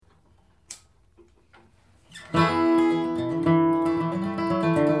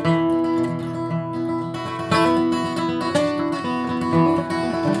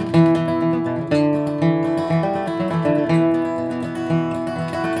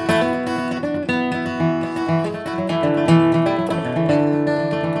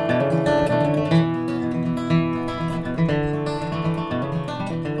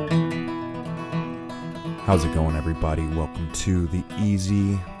to the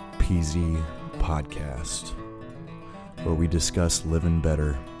Easy Peasy Podcast, where we discuss living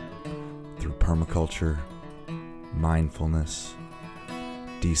better through permaculture, mindfulness,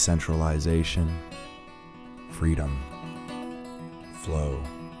 decentralization, freedom, flow,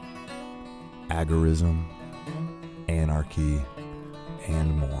 agorism, anarchy,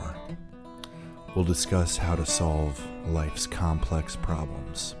 and more. We'll discuss how to solve life's complex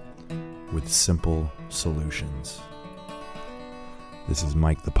problems with simple solutions. This is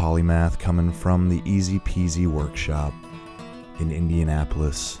Mike the Polymath coming from the Easy Peasy Workshop in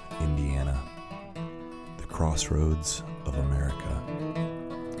Indianapolis, Indiana, the crossroads of America.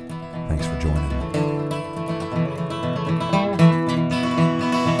 Thanks for joining.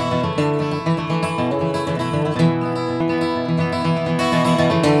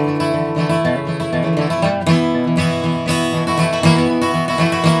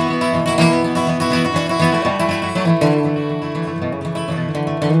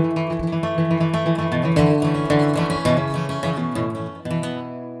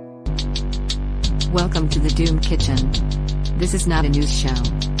 Welcome to the Doom Kitchen. This is not a news show.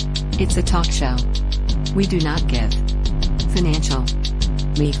 It's a talk show. We do not give financial,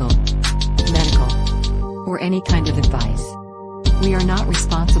 legal, medical, or any kind of advice. We are not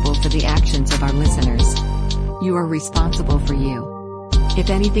responsible for the actions of our listeners. You are responsible for you. If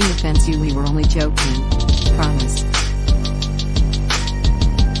anything offends you, we were only joking. Promise.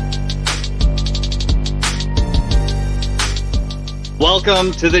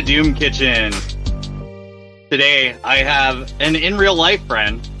 Welcome to the Doom Kitchen. Today, I have an in real life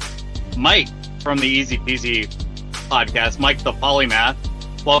friend, Mike from the Easy Peasy Podcast, Mike the Polymath.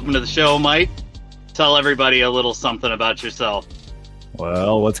 Welcome to the show, Mike. Tell everybody a little something about yourself.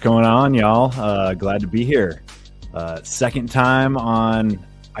 Well, what's going on, y'all? Glad to be here. Second time on,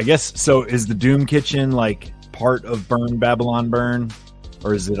 I guess, so is the Doom Kitchen like part of Burn Babylon Burn?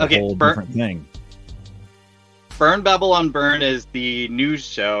 Or is it a whole different thing? Burn Babylon Burn is the news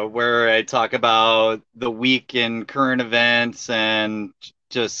show where I talk about the week in current events and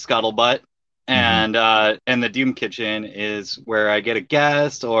just scuttlebutt. And the Doom Kitchen is where I get a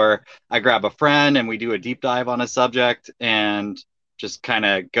guest or I grab a friend and we do a deep dive on a subject and just kind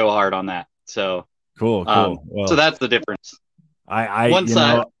of go hard on that. So cool. Well, so that's the difference. I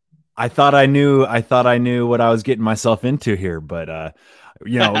thought I knew what I was getting myself into here, but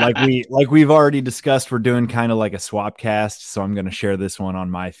like we've already discussed, we're doing kind of like a Swapcast, so I'm going to share this one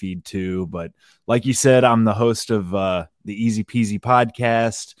on my feed too. But like you said, I'm the host of the Easy Peasy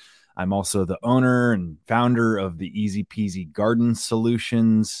Podcast. I'm also the owner and founder of the Easy Peasy Garden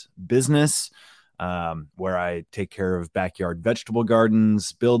Solutions business, where I take care of backyard vegetable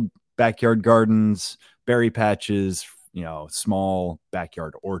gardens, build backyard gardens, berry patches, small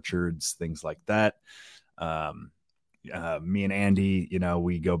backyard orchards, things like that. Me and Andy,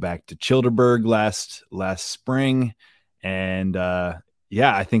 we go back to Childerberg last spring, and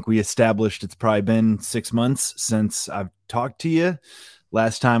I think we established it's probably been 6 months since I've talked to you.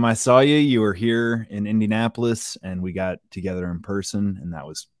 Last time I saw you, you were here in Indianapolis, and we got together in person, and that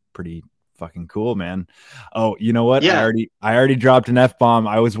was pretty fucking cool, man. Oh, you know what? Yeah. I already dropped an F-bomb.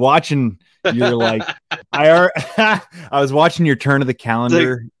 I was watching your I was watching your turn of the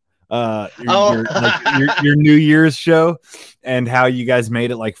calendar. Your New Year's show and how you guys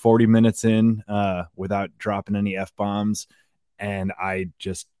made it like 40 minutes in without dropping any F-bombs, and I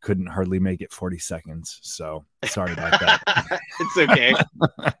just couldn't hardly make it 40 seconds, so sorry about that. It's okay.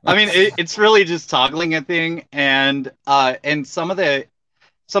 I mean, it's really just toggling a thing, and some of the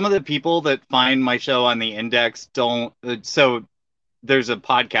people that find my show on the index don't, so there's a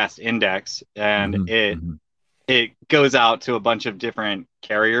podcast index, and it goes out to a bunch of different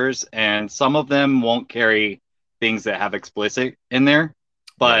carriers, and some of them won't carry things that have explicit in there.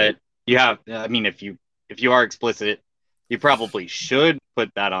 But you have, I mean, if you are explicit, you probably should put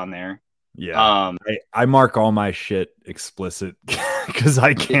that on there. Yeah. I mark all my shit explicit because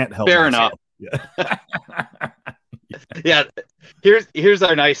I can't help fair myself. Enough. Yeah. Here's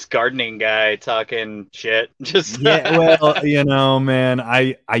our nice gardening guy talking shit. Just well, man,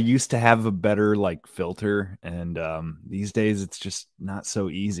 I used to have a better like filter, and these days it's just not so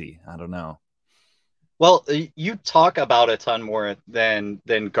easy. I don't know. Well, you talk about a ton more than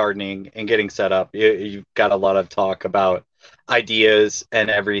gardening and getting set up. You've got a lot of talk about ideas and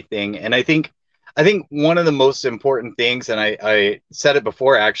everything, and I think one of the most important things, and I said it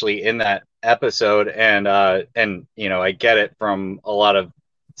before actually in that episode, and I get it from a lot of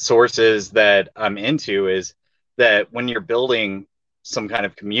sources that I'm into, is that when you're building some kind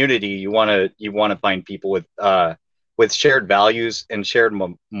of community, you want to find people with shared values and shared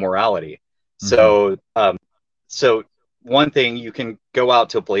morality. So one thing, you can go out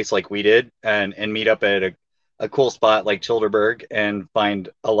to a place like we did and meet up at a cool spot like Childerberg and find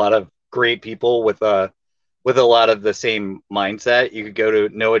a lot of great people with a lot of the same mindset. You could go to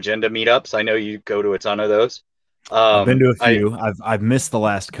no agenda meetups. I know you go to a ton of those. I've been to a few. I've missed the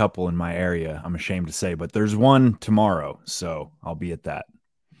last couple in my area, I'm ashamed to say, but there's one tomorrow, so I'll be at that.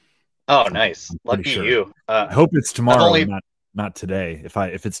 Oh, nice. I'm Lucky sure. You. I hope it's tomorrow, not today.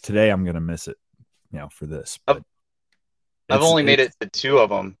 If it's today, I'm gonna miss it, for this. But I've only made it to 2 of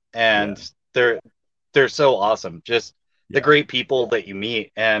them, and they're so awesome. Just the great people that you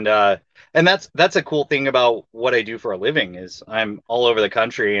meet, and that's a cool thing about what I do for a living is I'm all over the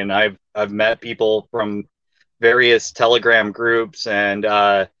country, and I've met people from various Telegram groups and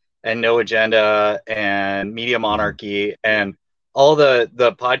No Agenda and Media Monarchy and all the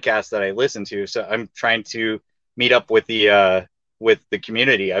podcasts that I listen to. So I'm trying to meet up with the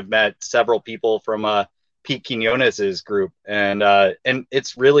community. I've met several people from Pete Quinones's group, and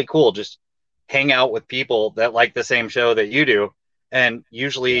it's really cool. Just hang out with people that like the same show that you do, and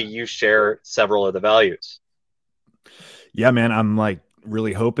usually you share several of the values. Yeah, man, I'm like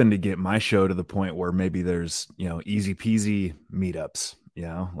really hoping to get my show to the point where maybe there's easy peasy meetups.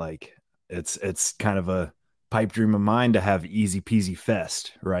 Like it's kind of a pipe dream of mine to have Easy Peasy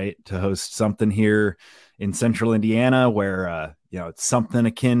Fest, right? To host something here in central Indiana where it's something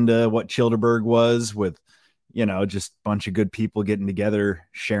akin to what Childerberg was, with just a bunch of good people getting together,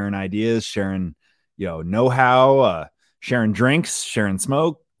 sharing ideas, sharing know-how, sharing drinks, sharing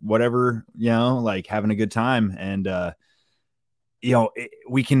smoke, whatever, like having a good time. And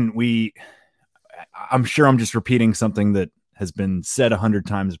I'm sure I'm just repeating something that has been said 100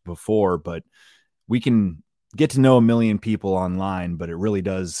 times before, but we can get to know a million people online, but it really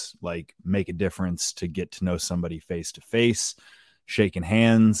does like make a difference to get to know somebody face to face, shaking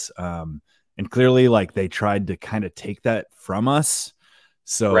hands. And clearly like they tried to kind of take that from us.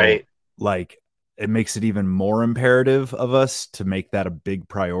 So like it makes it even more imperative of us to make that a big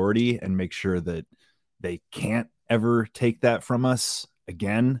priority and make sure that they can't ever take that from us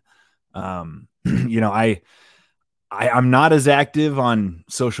again. I'm not as active on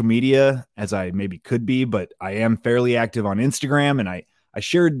social media as I maybe could be, but I am fairly active on Instagram, and I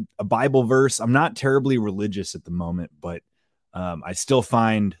shared a Bible verse. I'm not terribly religious at the moment, but I still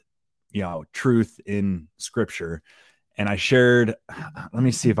find, truth in scripture. And I shared, let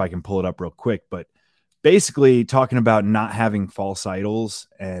me see if I can pull it up real quick, but basically talking about not having false idols.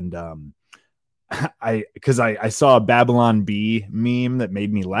 And because I saw a Babylon Bee meme that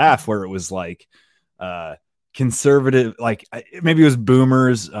made me laugh, where it was like, conservative, like maybe it was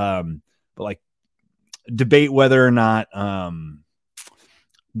boomers, but like debate whether or not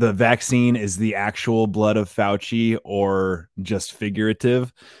the vaccine is the actual blood of Fauci or just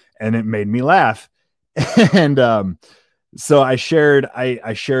figurative, and it made me laugh. And so I shared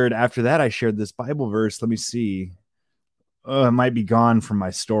after that, I shared this Bible verse. Let me see. It might be gone from my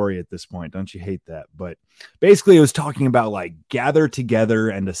story at this point. Don't you hate that? But basically it was talking about like gather together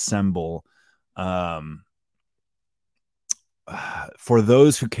and assemble. For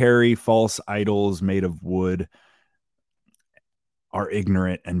those who carry false idols made of wood are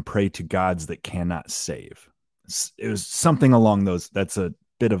ignorant and pray to gods that cannot save. It was something along those. That's a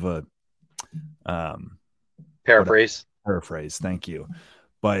bit of a paraphrase. Thank you.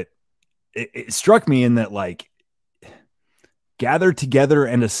 But it struck me in that like gather together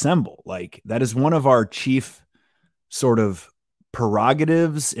and assemble. Like that is one of our chief sort of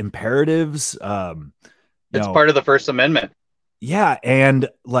prerogatives, imperatives. It's part of the First Amendment. Yeah. And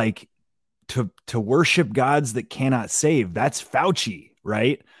like to worship gods that cannot save. That's Fauci,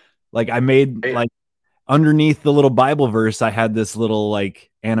 right? Like I made like underneath the little Bible verse, I had this little like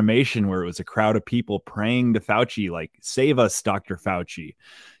animation where it was a crowd of people praying to Fauci, like, save us, Dr. Fauci.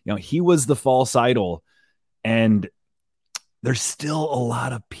 He was the false idol. And there's still a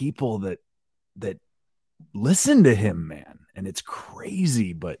lot of people that listen to him, man. And it's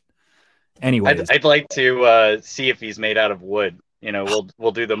crazy. But anyways, I'd like to see if he's made out of wood.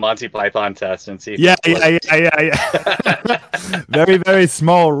 We'll do the Monty Python test and see. Yeah. Very, very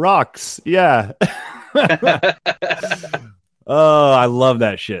small rocks. Yeah. Oh, I love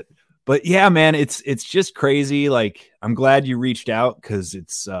that shit. But yeah, man, it's just crazy. Like, I'm glad you reached out, because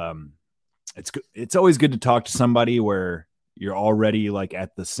it's always good to talk to somebody where you're already like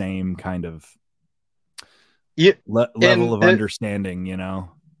at the same kind of level of understanding.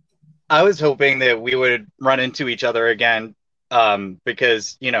 I was hoping that we would run into each other again,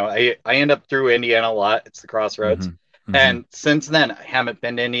 because I end up through Indiana a lot. It's the crossroads. Mm-hmm. And since then I haven't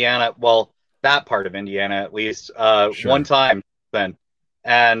been to Indiana. Well, that part of Indiana, at least, one time then.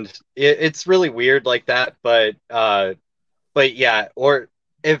 And it's really weird like that. But but yeah, or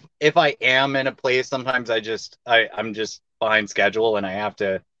if I am in a place, sometimes I'm just behind schedule and I have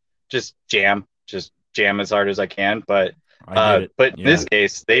to just jam as hard as I can. I get it. But in Yeah. this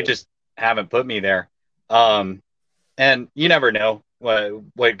case, they just haven't put me there. Um, and you never know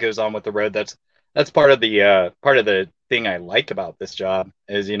what goes on with the road. That's part of the thing I like about this job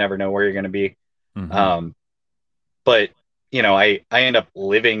is you never know where you're going to be. Mm-hmm. Um, but you know, I end up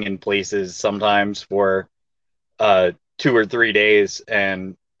living in places sometimes for 2 or 3 days,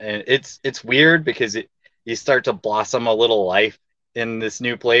 and it's weird because you start to blossom a little life in this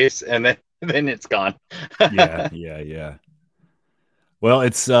new place, and then then it's gone. Yeah. Yeah. Yeah. Well,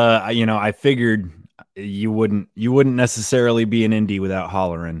 it's I figured you wouldn't necessarily be an indie without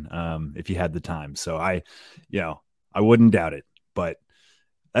hollering if you had the time. So I wouldn't doubt it. But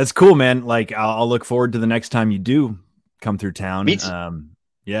that's cool, man. Like I'll look forward to the next time you do come through Me town. too.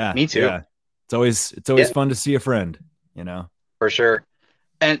 Yeah, Me too. yeah. It's always Yeah, fun to see a friend, you know. for sure.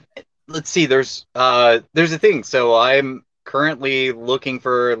 And let's see, there's a thing. So I'm currently looking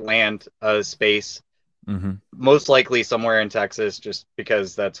for land space, Mm-hmm. most likely somewhere in Texas, just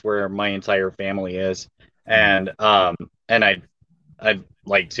because that's where my entire family is. Mm-hmm. And I'd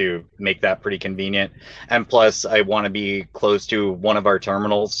like to make that pretty convenient. And plus, I want to be close to one of our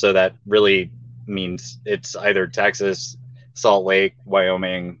terminals, so that really means it's either Texas, Salt Lake,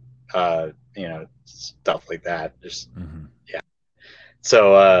 Wyoming, stuff like that. Just Mm-hmm. yeah.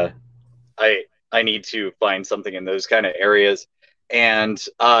 So I need to find something in those kind of areas, and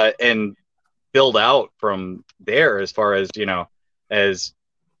build out from there as far as as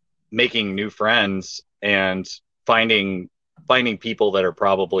making new friends and finding finding people that are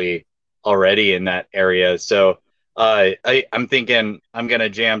probably already in that area. So I'm thinking I'm gonna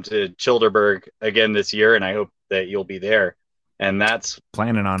jam to Childerberg again this year, and I hope that you'll be there. And that's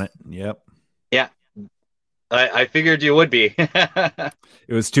Planning on it. Yep. yeah, I figured you would be. It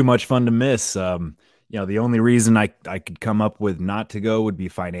was too much fun to miss. The only reason I could come up with not to go would be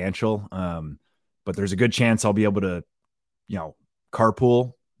financial. But there's a good chance I'll be able to,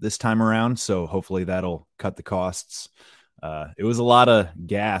 carpool this time around. So hopefully that'll cut the costs. It was a lot of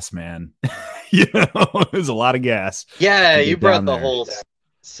gas, man. It was a lot of gas Yeah, to you get brought down the there. whole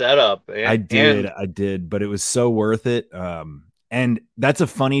setup, I did, but it was so worth it. And that's a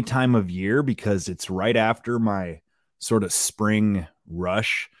funny time of year because it's right after my sort of spring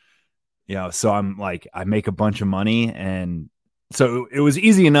rush. So I'm like, I make a bunch of money. And so it was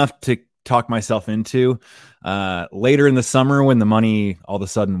easy enough to talk myself into later in the summer when the money all of a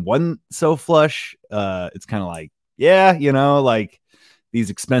sudden wasn't so flush. It's kind of like, yeah, like these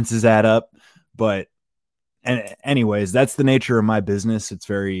expenses add up. But and anyways, that's the nature of my business. It's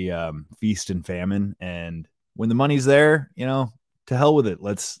very feast and famine. And when the money's there, to hell with it.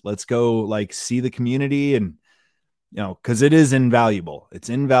 Let's go like see the community and because it is invaluable. It's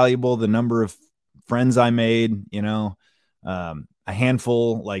invaluable. The number of friends I made, a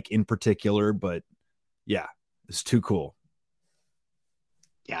handful like in particular, but yeah, it's too cool.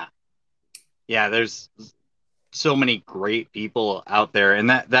 yeah, yeah. There's so many great people out there, and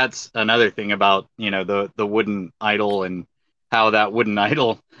that's another thing about the wooden idol and how that wooden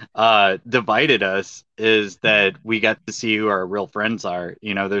idol divided us is that we got to see who our real friends are.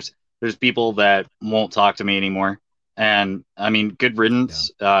 There's people that won't talk to me anymore, and I mean, good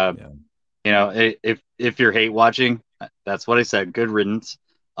riddance. Yeah. If you're hate watching, that's what I said. Good riddance.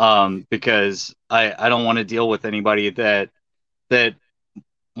 Because I don't want to deal with anybody that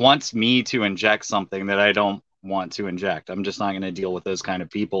wants me to inject something that I don't want to inject. I'm just not going to deal with those kind of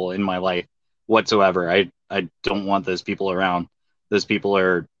people in my life whatsoever. I don't want those people around. Those people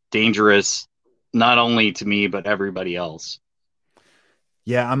are dangerous, not only to me, but everybody else.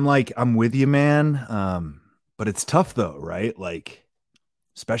 Yeah. I'm with you, man. But it's tough though, right? Like,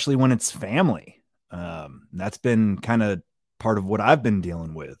 especially when it's family. That's been kind of part of what I've been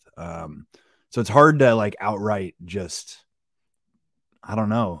dealing with. So it's hard to like outright just, I don't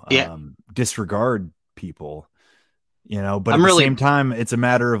know, Yeah, disregard people, but at I'm the really same time, it's a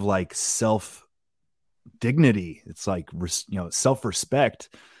matter of like self dignity. It's like, self respect,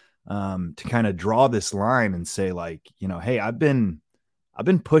 to kind of draw this line and say like, hey, I've been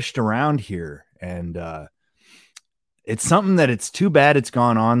pushed around here and, it's something that it's too bad it's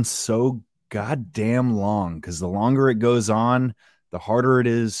gone on so goddamn long because the longer it goes on, the harder it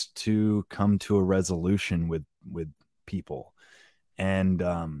is to come to a resolution with people. And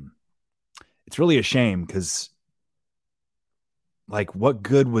it's really a shame because like what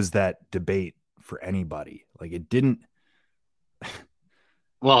good was that debate for anybody? Like it didn't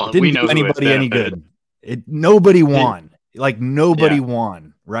well. We do know who it anybody any benefited. good. Nobody It, won. Like nobody yeah,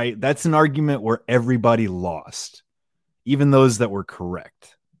 won, right? That's an argument where everybody lost. even those that were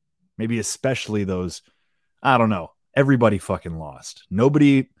correct, maybe especially those, I don't know, everybody fucking lost.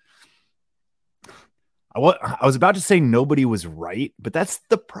 Nobody, I was about to say nobody was right, but that's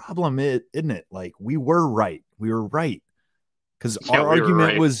the problem, isn't it? Like, we were right. We were right. Because Yeah, we were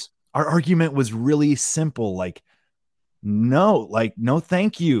right. our argument was really simple. Like, no,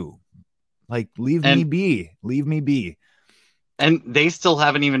 thank you. Like, leave me be. Leave me be. And they still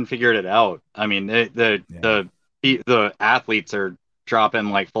haven't even figured it out. I mean, the athletes are dropping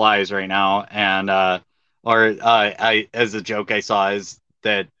like flies right now, and I as a joke I saw is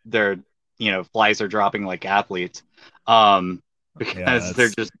that they're flies are dropping like athletes, because they're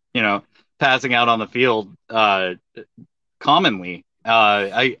just passing out on the field commonly.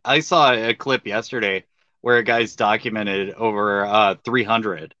 I saw a clip yesterday where a guy's documented over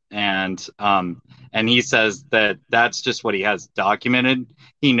 300, and he says that that's just what he has documented.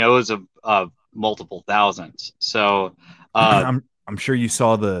 He knows of multiple thousands. So I'm sure you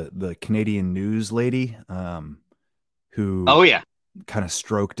saw the Canadian news lady who oh yeah, kind of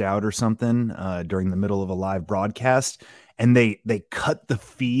stroked out or something during the middle of a live broadcast, and they cut the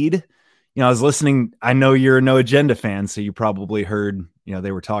feed. I was listening. I know you're a No Agenda fan, so you probably heard,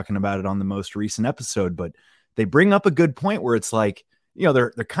 they were talking about it on the most recent episode, but they bring up a good point where it's like,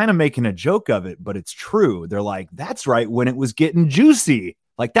 they're kind of making a joke of it, but it's true. They're like, that's right, when it was getting juicy.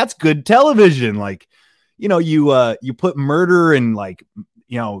 Like, that's good television. Like, you put murder and like,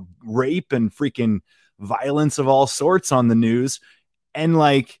 rape and freaking violence of all sorts on the news. And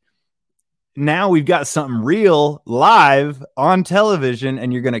like, now we've got something real live on television,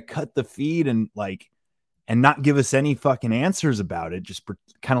 and you're going to cut the feed and not give us any fucking answers about it. Just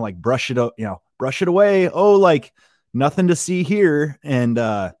kind of like brush it away. Oh, like nothing to see here. And,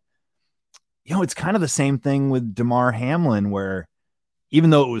 it's kind of the same thing with Damar Hamlin, where even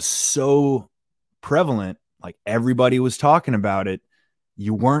though it was so prevalent, like everybody was talking about it,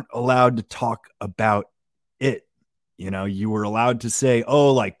 you weren't allowed to talk about it. You were allowed to say,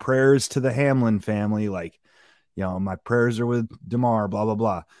 oh, like prayers to the Hamlin family. Like, my prayers are with Damar, blah, blah,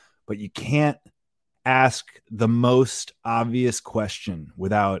 blah. But you can't ask the most obvious question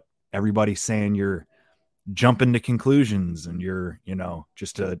without everybody saying you're jumping to conclusions and you're,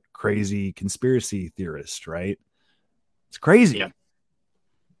 just a crazy conspiracy theorist, right? It's crazy.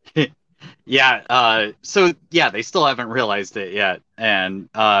 Yeah. Yeah. So yeah, they still haven't realized it yet. And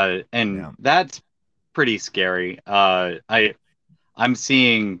Yeah. that's pretty scary. I'm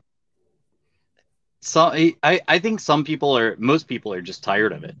seeing some. I think most people are just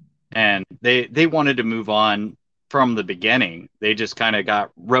tired of it, and they wanted to move on from the beginning. They just kind of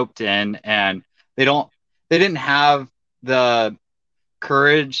got roped in, and they didn't have the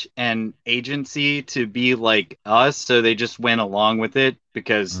courage and agency to be like us, so they just went along with it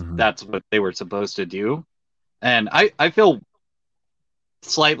because that's what they were supposed to do. And I feel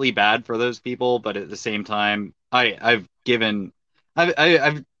slightly bad for those people, but at the same time, I've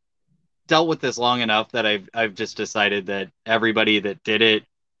dealt with this long enough that I've just decided that everybody that did it,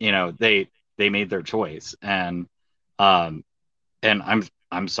 they made their choice, and I'm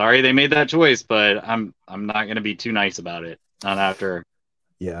sorry they made that choice, but I'm not going to be too nice about it. Not after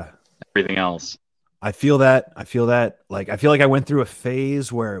everything else. I feel that. Like, I feel like I went through a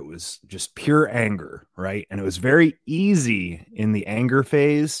phase where it was just pure anger, right? And it was very easy in the anger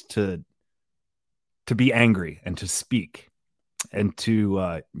phase to be angry and to speak and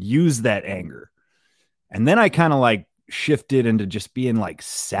to use that anger. And then I kind of like shifted into just being like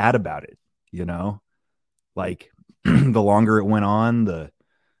sad about it, like the longer it went on, the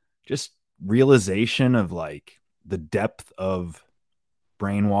just realization of like the depth of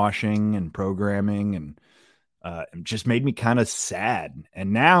brainwashing and programming, and it just made me kind of sad.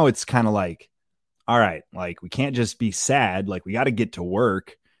 And now it's kind of like, all right, like we can't just be sad, like we got to get to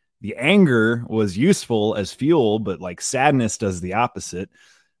work. The anger was useful as fuel, but like sadness does the opposite.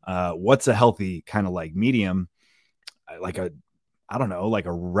 What's a healthy kind of like medium? Like I don't know, like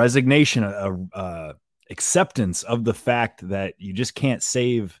a resignation, a acceptance of the fact that you just can't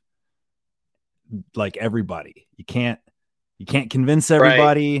save like everybody. You can't convince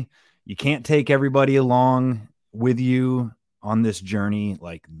everybody. Right. You can't take everybody along with you on this journey.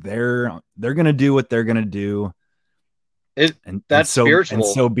 Like they're going to do what they're going to do. That's spiritual. And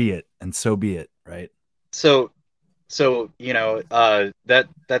so be it. Right. So,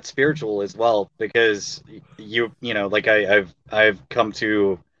 that's spiritual as well, because like I've come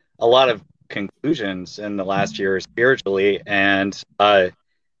to a lot of conclusions in the last year spiritually, and I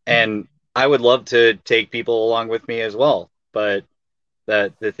would love to take people along with me as well. But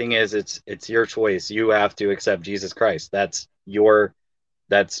the thing is, it's your choice. You have to accept Jesus Christ. That's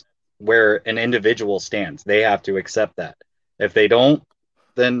where an individual stands. They have to accept that. If they don't,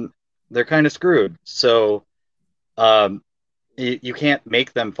 then they're kind of screwed. So um, you can't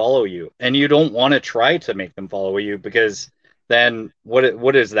make them follow you, and you don't want to try to make them follow you, because then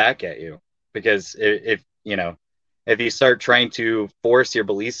what does that get you? Because if you know, if you start trying to force your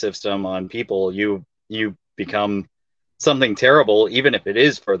belief system on people, you become something terrible, even if it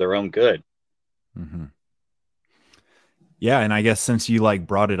is for their own good. Mm-hmm. Yeah, and I guess since you like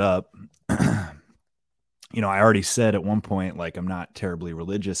brought it up, you know, I already said at one point, like, I'm not terribly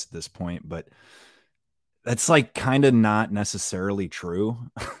religious at this point, but that's like kind of not necessarily true.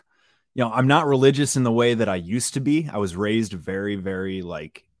 You know, I'm not religious in the way that I used to be. I was raised very, very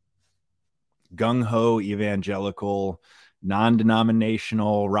like gung ho, evangelical, non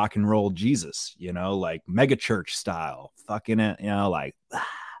denominational rock and roll Jesus, you know, like mega church style, fucking it, you know, like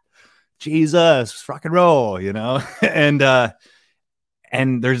Jesus, rock and roll, you know,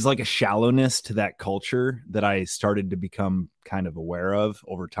 and there's like a shallowness to that culture that I started to become kind of aware of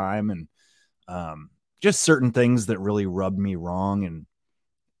over time, and just certain things that really rubbed me wrong, and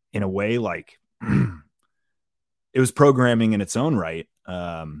in a way, like it was programming in its own right,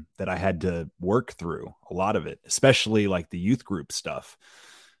 that I had to work through a lot of it, especially like the youth group stuff.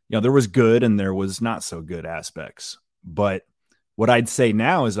 You know, there was good and there was not so good aspects, but what I'd say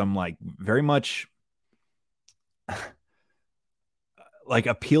now is I'm like very much like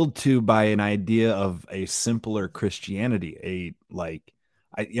appealed to by an idea of a simpler Christianity. A like,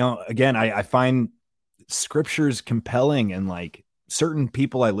 I, you know, again, I find scriptures compelling, and like certain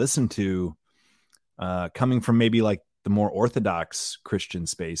people I listen to, coming from maybe like the more orthodox Christian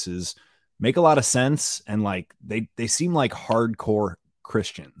spaces, make a lot of sense. And like, they seem like hardcore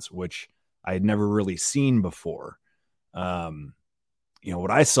Christians, which I had never really seen before. You know,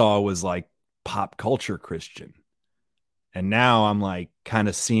 what I saw was like pop culture Christian. And now I'm like kind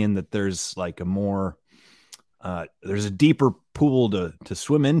of seeing that there's like a more, there's a deeper pool to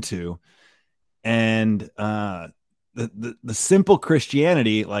swim into. And the simple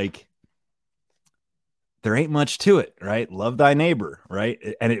Christianity, like there ain't much to it, right? Love thy neighbor, right?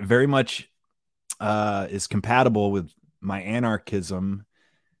 And it very much is compatible with my anarchism.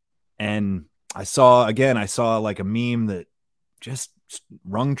 And I saw like a meme that just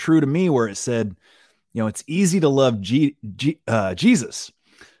rung true to me, where it said, you know, it's easy to love Jesus.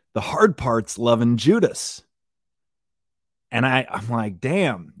 The hard part's loving Judas. And I'm like,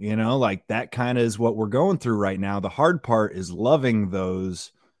 damn, you know, like that kind of is what we're going through right now. The hard part is loving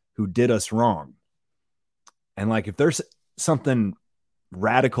those who did us wrong. And like, if there's something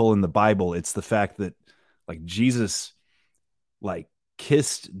radical in the Bible, it's the fact that like Jesus like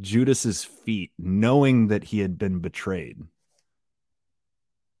kissed Judas's feet knowing that he had been betrayed.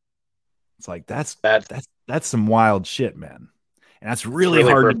 It's like that's some wild shit, man. And that's really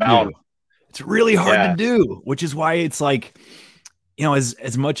hard profound to do. It's really hard to do, which is why it's like, you know,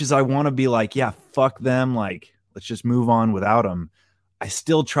 as much as I want to be like, yeah, fuck them, like let's just move on without them, I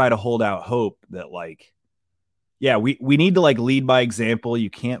still try to hold out hope that like, yeah, we need to like lead by example. You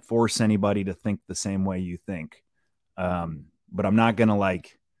can't force anybody to think the same way you think. But I'm not gonna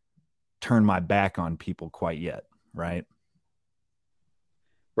like turn my back on people quite yet, right?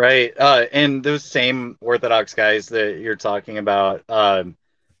 Right. And those same Orthodox guys that you're talking about,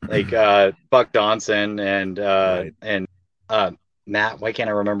 like Buck Johnson and right. and Matt, why can't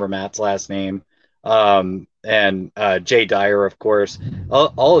I remember Matt's last name? And Jay Dyer, of course.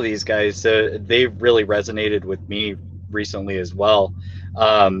 All of these guys, they really resonated with me recently as well.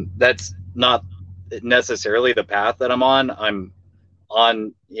 That's not necessarily the path that I'm on. I'm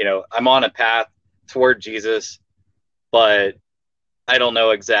on a path toward Jesus, but I don't know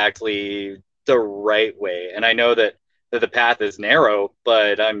exactly the right way. And I know that the path is narrow,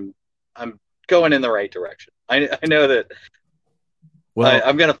 but I'm going in the right direction. I know that. Well,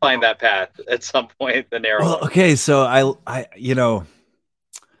 I'm going to find that path at some point, the narrow one. Okay. So I, you know,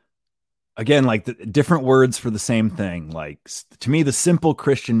 again, like the different words for the same thing. Like to me, the simple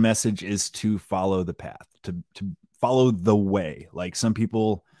Christian message is to follow the path, to follow the way. Like some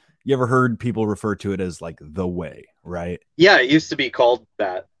people, you ever heard people refer to it as like the way, right? Yeah, it used to be called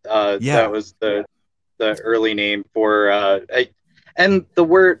that. That was the early name for and the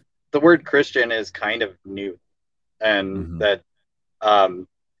word Christian is kind of new, and that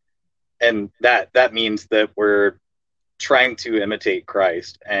that means that we're trying to imitate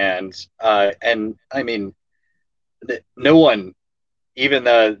Christ, and I mean, no one, even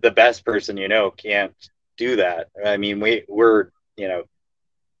the best person can't do that. I mean, we're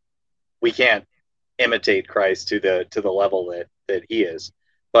we can't imitate Christ to the level that he is,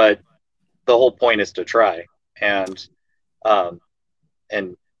 but the whole point is to try, and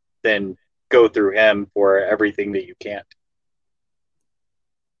then go through him for everything that you can't.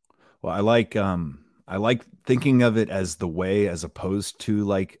 Well, I like thinking of it as the way as opposed to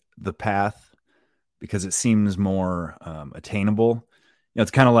like the path, because it seems more attainable. You know,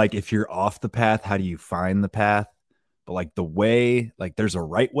 it's kind of like if you're off the path, how do you find the path? But like the way, like there's a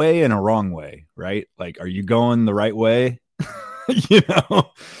right way and a wrong way, right? Like, are you going the right way? You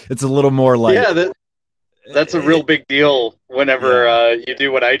know, it's a little more like, yeah, that's a real big deal whenever yeah. you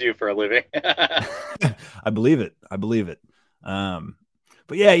do what I do for a living. I believe it. I believe it.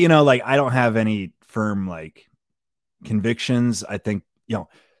 But yeah, you know, like I don't have any firm like convictions. I think, you know,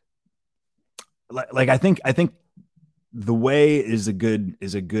 like I think the way is a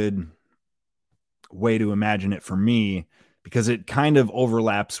good way to imagine it for me, because it kind of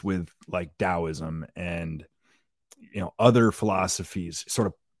overlaps with like Taoism and, you know, other philosophies. Sort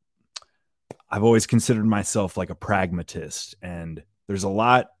of, I've always considered myself like a pragmatist, and there's a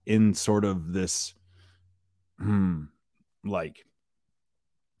lot in sort of this like,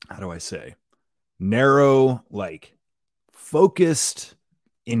 how do I say, narrow, like focused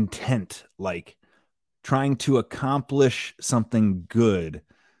intent, like trying to accomplish something good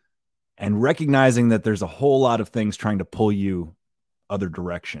and recognizing that there's a whole lot of things trying to pull you other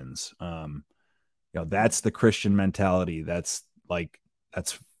directions. You know, that's the Christian mentality. That's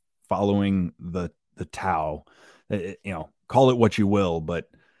following the Tao. You know, call it what you will, but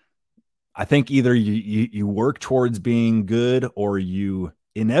I think either you work towards being good, or you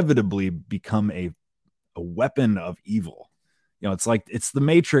inevitably become a weapon of evil. You know, it's like, it's the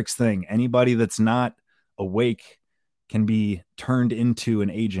Matrix thing. Anybody that's not awake can be turned into an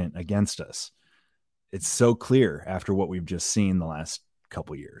agent against us. It's so clear after what we've just seen the last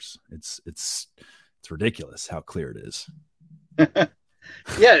couple years. It's ridiculous how clear it is.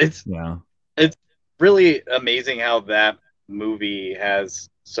 Yeah, Yeah. it's really amazing how that movie has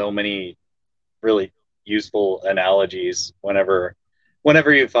so many really useful analogies whenever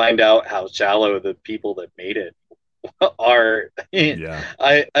you find out how shallow the people that made it are. Yeah.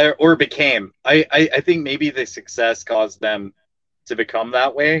 I or became. I think maybe the success caused them to become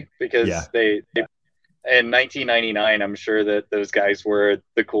that way, Yeah. because they in 1999, I'm sure that those guys were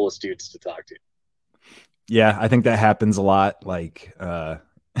the coolest dudes to talk to. Yeah, I think that happens a lot. Like,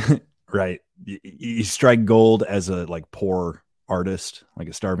 right, you strike gold as a like poor artist, like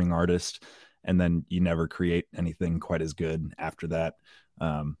a starving artist, and then you never create anything quite as good after that.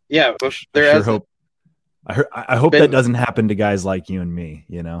 Yeah, but I there sure hasn't hope. I hope that been doesn't happen to guys like you and me.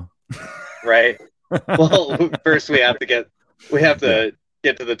 You know. right. Well, first we have Yeah. to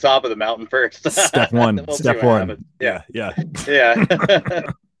get to the top of the mountain first. Step one. We'll see Step what one. happens. Yeah, Yeah. Yeah. yeah.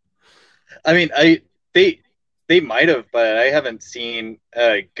 I mean, they they might have, but I haven't seen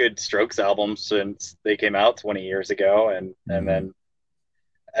a good Strokes album since they came out 20 years ago, Mm-hmm.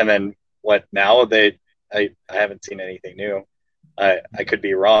 and then what now? I haven't seen anything new. I could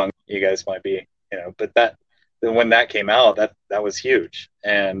be wrong. You guys might be, but that when that came out, that was huge,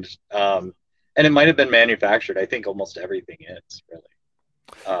 and it might have been manufactured. I think almost everything is really.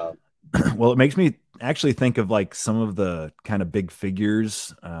 Um, Well, it makes me actually think of like some of the kind of big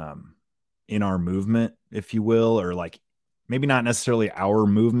figures in our movement, if you will, or like maybe not necessarily our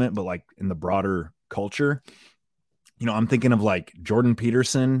movement, but like in the broader culture. You know, I'm thinking of like Jordan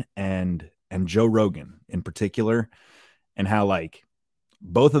Peterson and Joe Rogan in particular, and how like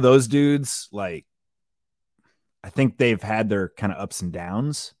both of those dudes, like I think they've had their kind of ups and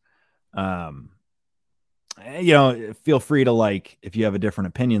downs. Um, you know, feel free to like, if you have a different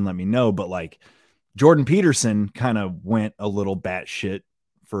opinion, let me know. But like Jordan Peterson kind of went a little batshit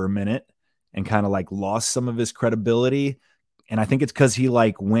for a minute and kind of like lost some of his credibility. And I think it's because he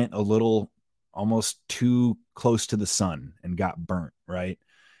like went a little almost too close to the sun and got burnt. Right.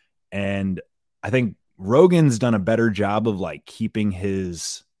 And I think Rogan's done a better job of like keeping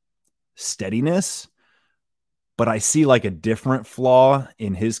his steadiness, but I see like a different flaw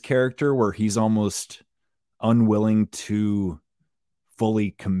in his character where he's almost unwilling to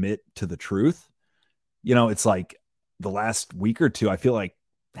fully commit to the truth. You know, it's like the last week or two, I feel like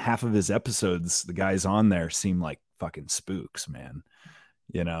half of his episodes, the guys on there seem like fucking spooks, man.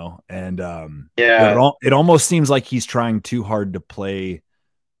 You know, and yeah, it almost seems like he's trying too hard to play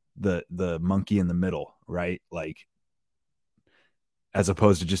the monkey in the middle, right? Like, as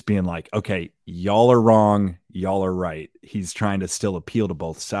opposed to just being like, okay, y'all are wrong, y'all are right. He's trying to still appeal to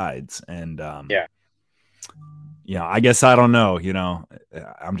both sides. And yeah. you know, I guess I don't know, you know,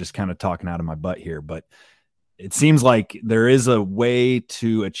 I'm just kind of talking out of my butt here, but it seems like there is a way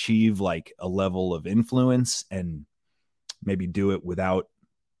to achieve like a level of influence and maybe do it without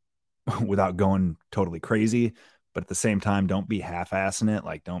going totally crazy, but at the same time, don't be half-assing it.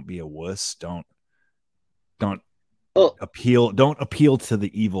 Like, don't be a wuss. Don't Well, don't appeal to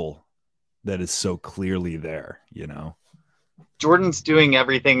the evil that is so clearly there, you know. Jordan's doing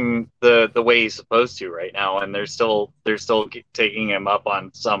everything the way he's supposed to right now, and they're still taking him up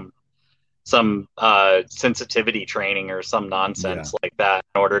on some sensitivity training or some nonsense like that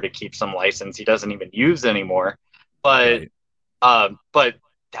in order to keep some license he doesn't even use anymore. But but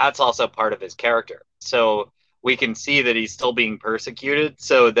that's also part of his character. So we can see that he's still being persecuted.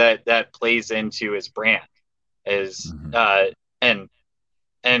 So that plays into his brand. Is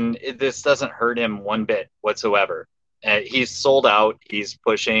and this doesn't hurt him one bit whatsoever. He's sold out. He's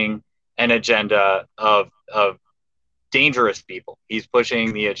pushing an agenda of dangerous people. He's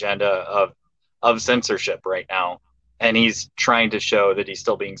pushing the agenda of censorship right now, and he's trying to show that he's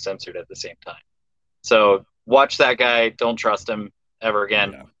still being censored at the same time. So watch that guy. Don't trust him ever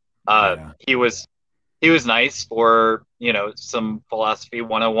again. He was nice for, you know, some philosophy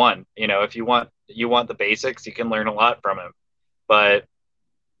 101. You know, if you want the basics, you can learn a lot from him. But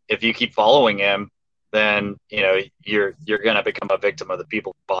if you keep following him, then, you know, you're going to become a victim of the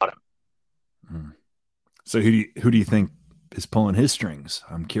people who bought him. So who do you think is pulling his strings?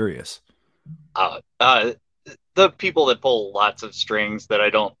 I'm curious. The people that pull lots of strings that I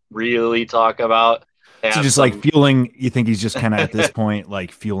don't really talk about. So just like fueling, you think he's just kind of at this point,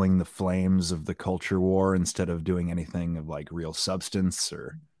 like fueling the flames of the culture war instead of doing anything of like real substance,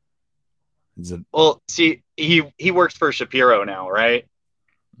 or is it? Well, see, he works for Shapiro now, right?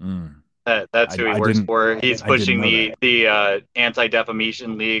 That's who he works for. He's pushing the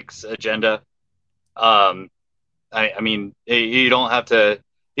Anti-Defamation League's agenda. I mean, you don't have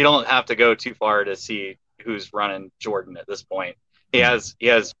to go too far to see who's running Jordan at this point. He has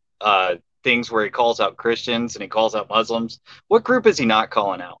things where he calls out Christians and he calls out Muslims. What group is he not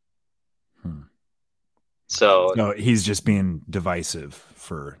calling out? So he's just being divisive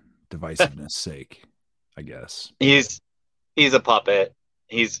for divisiveness sake, I guess. He's a puppet.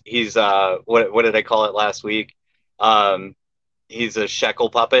 He's what did I call it last week? He's a shekel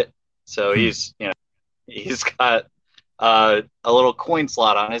puppet. So he's got a little coin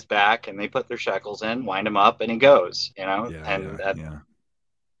slot on his back, and they put their shekels in, wind him up, and he goes. You know,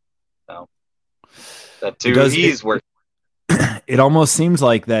 So that too. He's working. It almost seems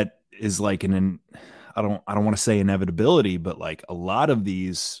like that is like I don't want to say inevitability, but like a lot of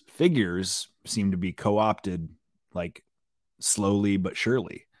these figures seem to be co-opted, like slowly but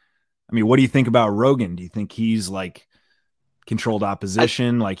surely. I mean, what do you think about Rogan? Do you think he's like controlled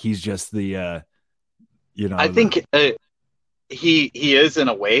opposition? Like he's just the, I think he is in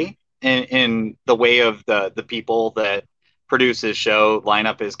a way, in the way of the people that produce his show, line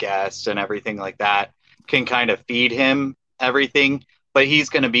up his guests and everything like that, can kind of feed him everything. But he's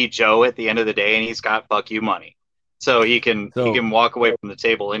going to be Joe at the end of the day, and he's got fuck you money, so he can walk away from the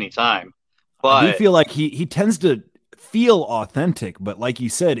table anytime. But I do feel like he tends to feel authentic, but like you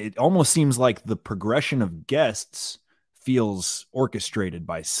said, it almost seems like the progression of guests feels orchestrated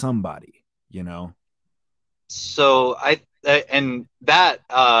by somebody, you know. So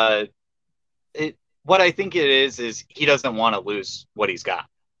what I think it is he doesn't want to lose what he's got,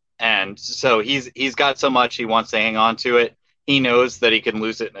 and so he's got so much he wants to hang on to it. He knows that he can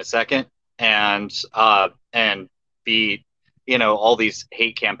lose it in a second, and be, you know, all these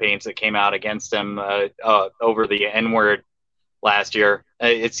hate campaigns that came out against him over the N-word last year.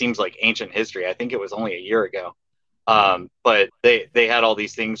 It seems like ancient history. I think it was only a year ago. But they had all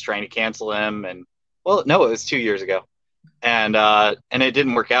these things trying to cancel him, and well, no, it was 2 years ago, and it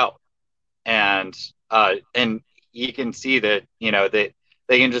didn't work out. And you can see that, you know, that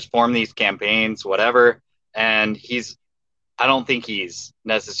they can just form these campaigns, whatever. And I don't think he's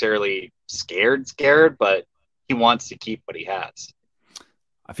necessarily scared, but he wants to keep what he has.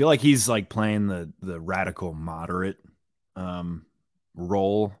 I feel like he's like playing the radical moderate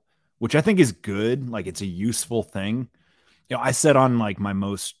role, which I think is good. Like it's a useful thing. You know, I said on like my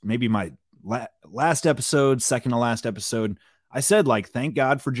last episode, second to last episode, I said like, thank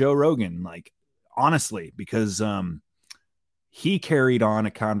God for Joe Rogan. Like honestly, because he carried on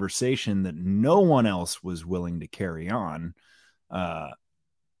a conversation that no one else was willing to carry on.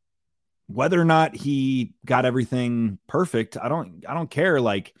 Whether or not he got everything perfect, I don't care.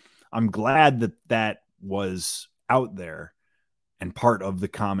 Like, I'm glad that was out there and part of the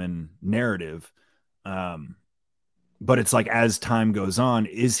common narrative. But it's like, as time goes on,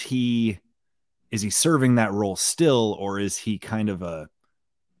 is he serving that role still, or is he kind of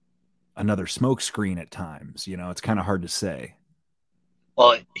another smokescreen at times? You know, it's kind of hard to say.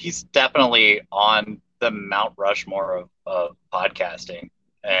 Well, he's definitely on the Mount Rushmore of podcasting.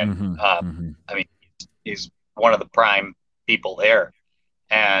 And I mean, he's one of the prime people there.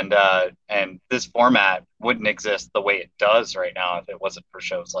 And this format wouldn't exist the way it does right now if it wasn't for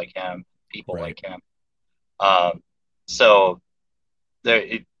shows like him, people Right. like him. So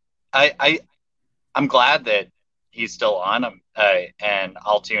there, I'm glad that he's still on, and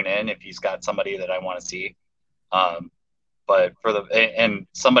I'll tune in if he's got somebody that I want to see. But and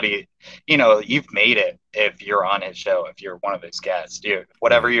somebody, you've made it if you're on his show, if you're one of his guests,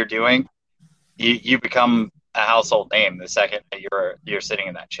 whatever Right. you're doing, you become a household name the second that you're sitting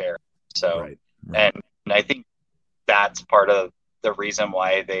in that chair. So, Right. and I think that's part of the reason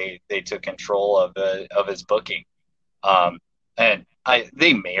why they took control of his booking. And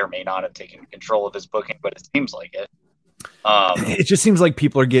they may or may not have taken control of his booking, but it seems like it. It just seems like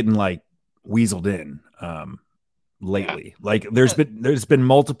people are getting like weaseled in lately. Yeah. Like there's been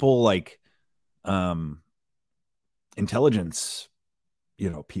multiple like intelligence,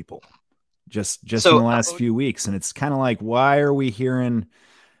 people just in the last few weeks, and it's kind of like, why are we hearing?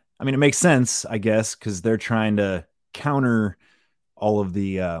 I mean, it makes sense, I guess, because they're trying to counter all of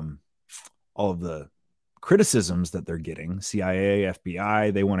the criticisms that they're getting. CIA,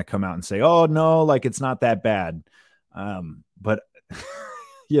 FBI, they want to come out and say, "Oh no, like it's not that bad." But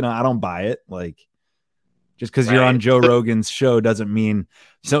I don't buy it. Like, just because you're on Joe Rogan's show doesn't mean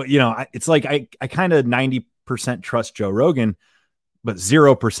so. It's like I kind of 90% trust Joe Rogan, but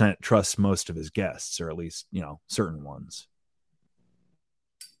 0% trust most of his guests, or at least certain ones.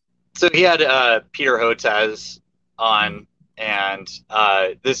 So he had Peter Hotez on, and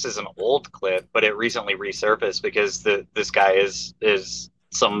this is an old clip, but it recently resurfaced because this guy is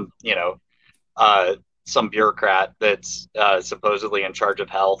some some bureaucrat that's supposedly in charge of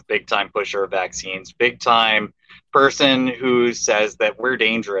health, big time pusher of vaccines, big time person who says that we're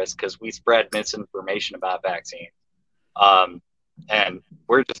dangerous because we spread misinformation about vaccines. And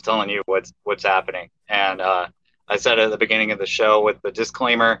we're just telling you what's happening. And I said at the beginning of the show with the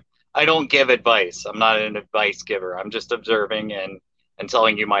disclaimer, I don't give advice. I'm not an advice giver. I'm just observing and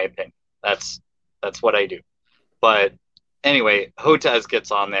telling you my opinion. That's what I do. But anyway, Hotez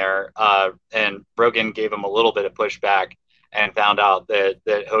gets on there, and Rogan gave him a little bit of pushback and found out that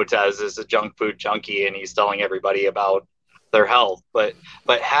Hotez is a junk food junkie and he's telling everybody about their health. But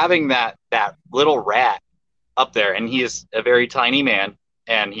having that little rat up there, and he is a very tiny man,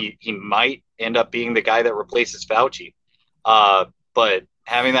 and he might end up being the guy that replaces Fauci. But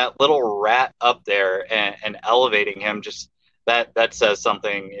having that little rat up there and elevating him, just that says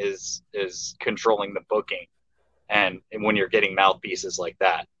something is controlling the booking. And when you're getting mouthpieces like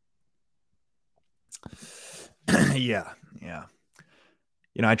that. Yeah.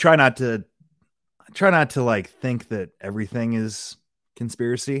 I try not to like think that everything is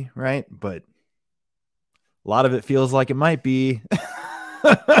conspiracy, right? But a lot of it feels like it might be.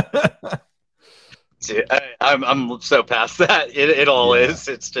 See, I'm so past that. It all is.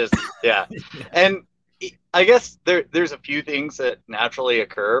 It's just, yeah. And I guess there's a few things that naturally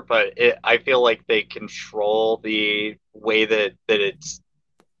occur, but I feel like they control the way that it's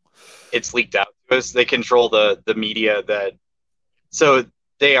leaked out to us. They control the media so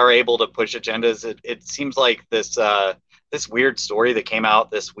they are able to push agendas. It seems like this weird story that came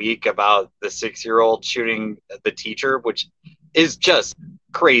out this week about the 6-year-old shooting the teacher, which is just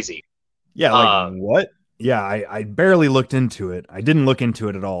crazy. Yeah, like what? Yeah, I barely looked into it. I didn't look into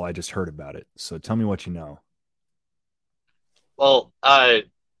it at all. I just heard about it. So tell me what you know. Well, I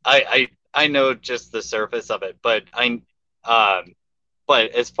know just the surface of it, but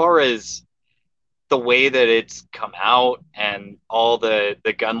but as far as the way that it's come out and all the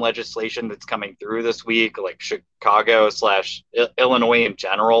gun legislation that's coming through this week, like Chicago / Illinois in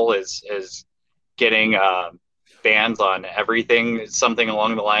general is getting bans on everything, something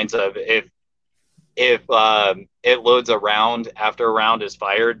along the lines of if it loads a round after a round is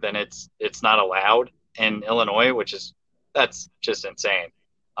fired, then it's not allowed in Illinois, that's just insane.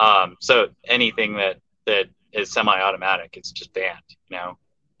 So anything that is semi-automatic, it's just banned,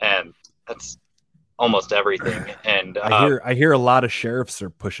 and that's almost everything. And I hear a lot of sheriffs are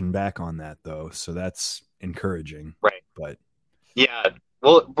pushing back on that though, so that's encouraging. Right. But yeah,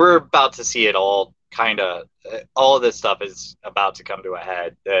 well, we're about to see it all. All of this stuff is about to come to a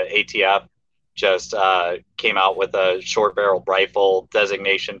head. The ATF just came out with a short barrel rifle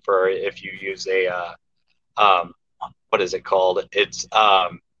designation for if you use a what is it called? It's a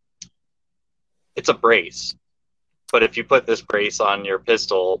brace, but if you put this brace on your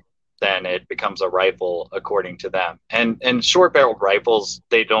pistol, then it becomes a rifle according to them. And short barreled rifles,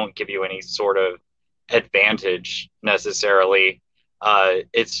 they don't give you any sort of advantage necessarily.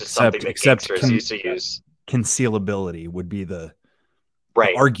 It's just something that gangsters used to use. Concealability would be the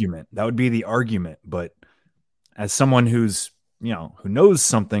right argument. That would be the argument, but as someone who's, who knows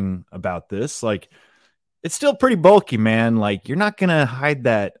something about this, like, it's still pretty bulky, man. Like, you're not going to hide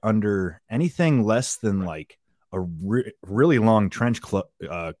that under anything less than like a really long trench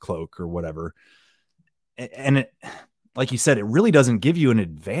cloak or whatever. And it, like you said, it really doesn't give you an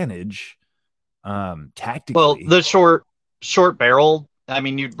advantage tactically. Well, the short barrel, I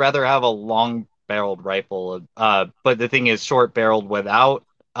mean, you'd rather have a long barreled rifle, but the thing is short barreled without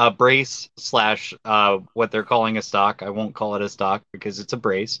a brace slash what they're calling a stock. I won't call it a stock because it's a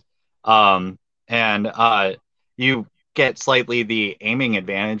brace. And you get slightly the aiming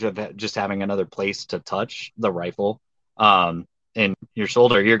advantage of just having another place to touch the rifle. In your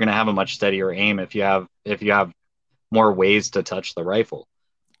shoulder, you're going to have a much steadier aim if you have more ways to touch the rifle.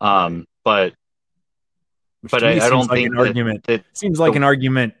 But I don't like think an argument. That seems like an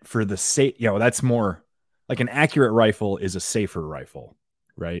argument for the safe. That's more like an accurate rifle is a safer rifle,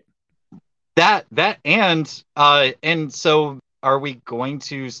 right? And so are we going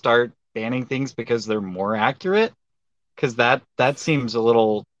to start banning things because they're more accurate? Because that seems a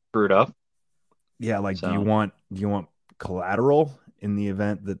little screwed up. Yeah, like so. do you want collateral in the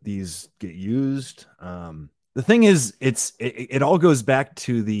event that these get used? The thing is, it all goes back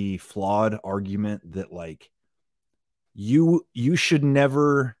to the flawed argument that like you should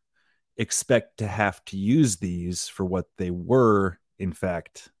never expect to have to use these for what they were in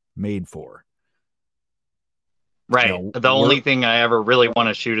fact made for. Right. The only thing I ever really want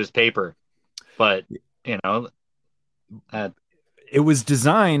to shoot is paper, but it was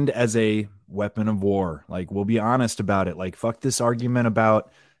designed as a weapon of war. Like, we'll be honest about it. Like, fuck this argument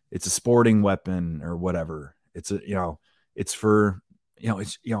about it's a sporting weapon or whatever. It's it's for,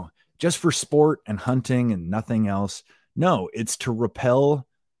 it's, just for sport and hunting and nothing else. No, it's to repel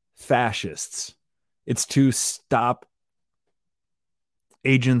fascists. It's to stop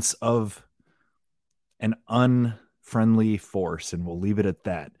agents of an unfriendly force, and we'll leave it at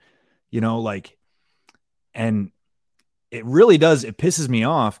that. And it really does. It pisses me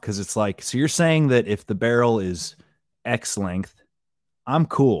off because it's like, so you're saying that if the barrel is X length, I'm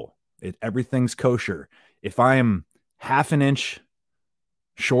cool. Everything's kosher. If I am half an inch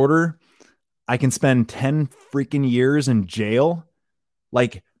shorter, I can spend 10 freaking years in jail.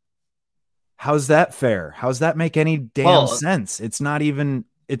 Like, how's that fair? How's that make any damn sense? It's not even,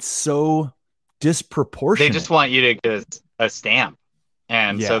 it's so disproportionate. They just want you to get a stamp.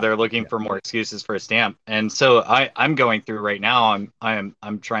 And so they're looking for more excuses for a stamp. And so I'm going through right now.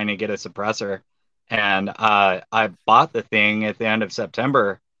 I'm trying to get a suppressor, and I bought the thing at the end of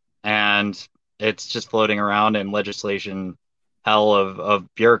September, and it's just floating around in legislation hell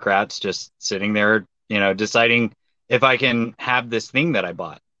of bureaucrats just sitting there, deciding if I can have this thing that I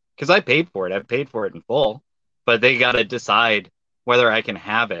bought, because I paid for it. I've paid for it in full, but they got to decide whether I can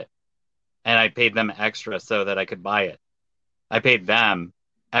have it, and I paid them extra so that I could buy it. I paid them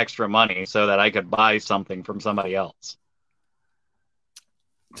extra money so that I could buy something from somebody else.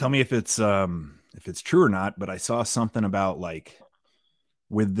 Tell me if it's true or not, but I saw something about like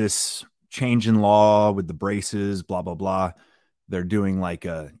with this change in law with the braces, blah, blah, blah. They're doing like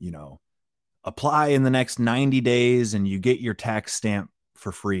apply in the next 90 days and you get your tax stamp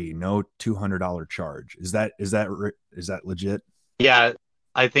for free. No $200 charge. Is that legit? Yeah,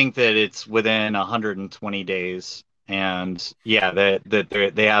 I think that it's within 120 days. And yeah,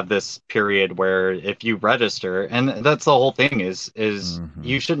 that they have this period where if you register, and that's the whole thing is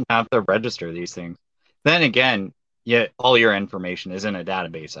you shouldn't have to register these things. Then again, all your information is in a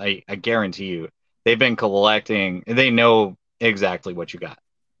database. I guarantee you, they've been collecting. They know exactly what you got,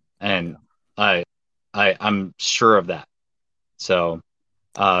 and I'm sure of that. So,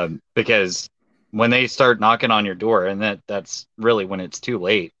 because when they start knocking on your door, and that's really when it's too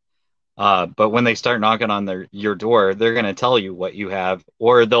late. But when they start knocking on your door, they're going to tell you what you have,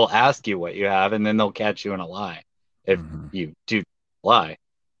 or they'll ask you what you have, and then they'll catch you in a lie if you do lie.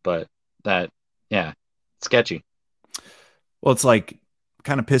 But sketchy. Well, it's like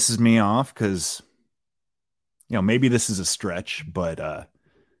kind of pisses me off because, maybe this is a stretch, but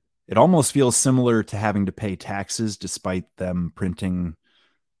it almost feels similar to having to pay taxes despite them printing,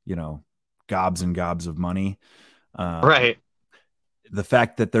 gobs and gobs of money. Right. The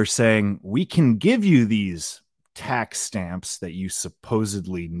fact that they're saying we can give you these tax stamps that you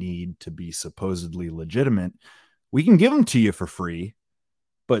supposedly need to be supposedly legitimate. We can give them to you for free,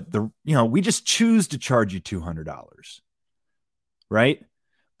 but we just choose to charge you $200. Right.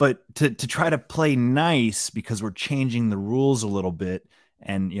 But to try to play nice because we're changing the rules a little bit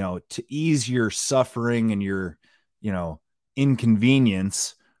and, to ease your suffering and your,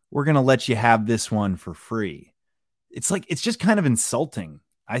 inconvenience, we're going to let you have this one for free. It's like, it's just kind of insulting,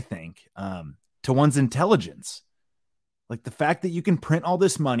 I think. to one's intelligence. Like the fact that you can print all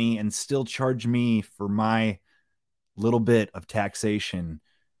this money and still charge me for my little bit of taxation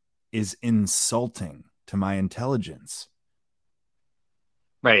is insulting to my intelligence.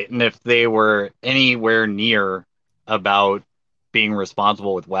 Right. And if they were anywhere near about being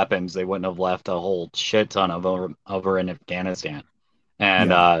responsible with weapons, they wouldn't have left a whole shit ton of over in Afghanistan.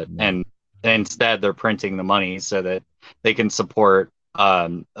 And Yeah. and instead they're printing the money so that they can support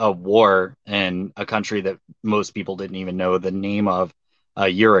a war in a country that most people didn't even know the name of a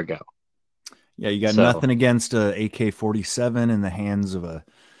year ago. Yeah, you got nothing against a AK-47 in the hands of a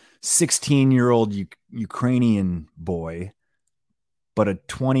 16-year-old Ukrainian boy, but a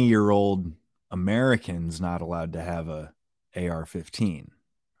 20-year-old American's not allowed to have a AR-15.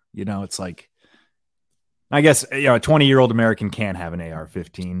 You know, it's like, I guess, you know, a 20-year-old American can have an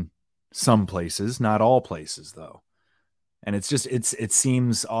AR-15 some places, not all places though. And it's just, it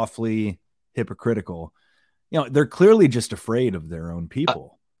seems awfully hypocritical. You know, they're clearly just afraid of their own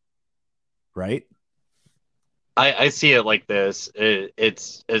people, right? I see it like this.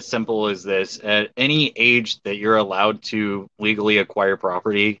 It's as simple as this. At any age that you're allowed to legally acquire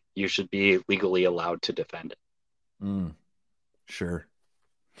property, you should be legally allowed to defend it. Sure.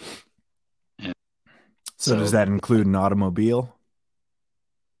 And so does that include an automobile?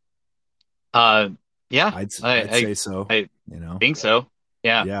 Yeah, I'd say so. I think so.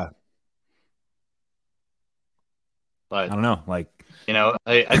 Yeah. Yeah. But I don't know. Like, you know,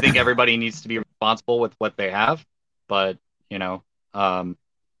 I think everybody needs to be responsible with what they have. But, you know, but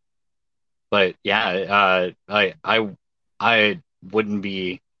yeah, I wouldn't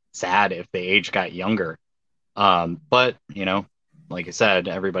be sad if the age got younger. But, you know, like I said,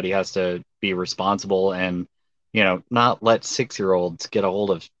 everybody has to be responsible and, you know, not let 6-year-olds get a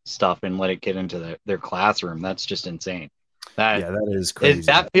hold of stuff and let it get into their classroom. That's just insane. That is crazy.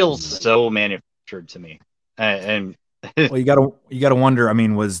 That feels so manufactured to me. And well, you gotta wonder. I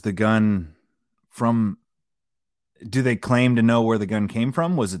mean, was the gun from? Do they claim to know where the gun came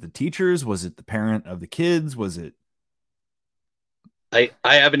from? Was it the teachers? Was it the parent of the kids? Was it? I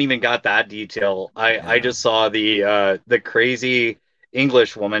haven't even got that detail. I just saw the crazy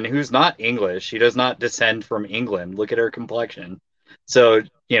English woman who's not English. She does not descend from England. Look at her complexion. So,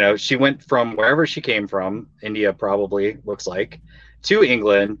 you know, she went from wherever she came from, India probably looks like, to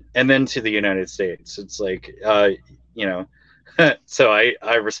England and then to the United States. It's like, you know, so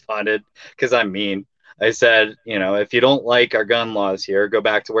I responded because I'm mean. I said, you know, if you don't like our gun laws here, go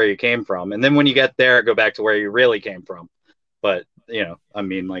back to where you came from. And then when you get there, go back to where you really came from. But, you know, I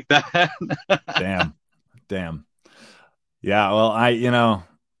mean like that. Damn. Yeah. Well, I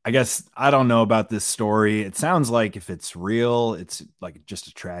guess I don't know about this story. It sounds like if it's real, it's like just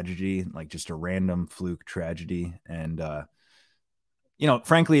a tragedy, like just a random fluke tragedy. And, you know,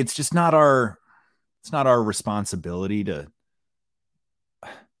 frankly, it's just not our responsibility to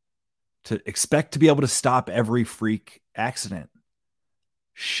expect to be able to stop every freak accident.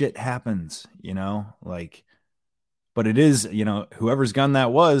 Shit happens, you know, like, but it is, you know, whoever's gun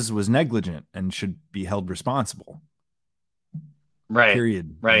that was negligent and should be held responsible. Right.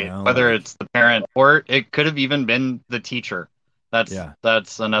 Period. Right. You know, whether it's the parent or it could have even been the teacher.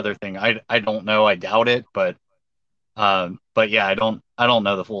 That's another thing. I don't know. I doubt it, but yeah, I don't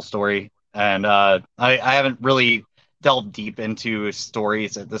know the full story. And I haven't really delved deep into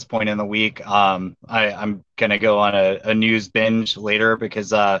stories at this point in the week. I'm gonna go on a news binge later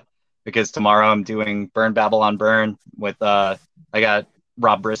because tomorrow I'm doing Burn Babylon Burn with I got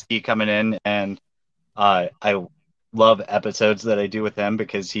Rob Brisky coming in, and I love episodes that I do with him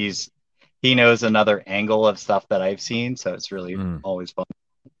because he knows another angle of stuff that I've seen, so it's really always fun.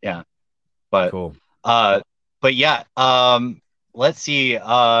 Yeah. But cool. But yeah, let's see.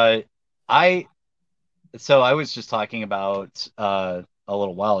 I was just talking about a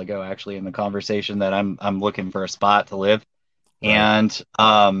little while ago, actually, in the conversation that I'm looking for a spot to live, right.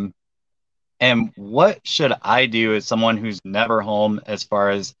 And what should I do as someone who's never home as far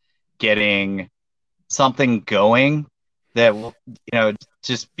as getting something going that will, you know,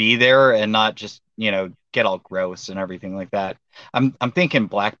 just be there and not just, you know, get all gross and everything like that. I'm thinking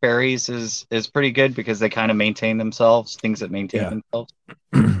blackberries is pretty good because they kind of maintain themselves, things that maintain themselves.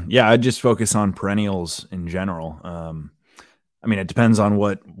 Yeah, I just focus on perennials in general. I mean, it depends on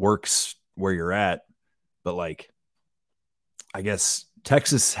what works where you're at, but like, I guess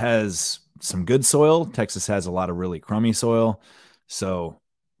Texas has some good soil. Texas has a lot of really crummy soil. So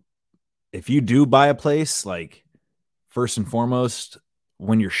if you do buy a place, like, first and foremost,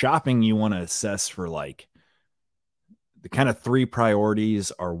 when you're shopping, you want to assess for like the kind of 3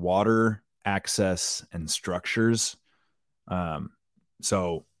 priorities are water, access, and structures.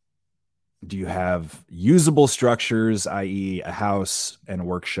 So Do you have usable structures, i.e., a house and a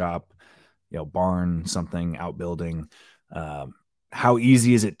workshop, barn, something, outbuilding? How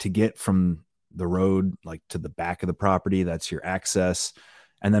easy is it to get from the road like to the back of the property? That's your access.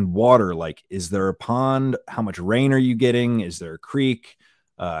 And then water, like, is there a pond? How much rain are you getting? Is there a creek?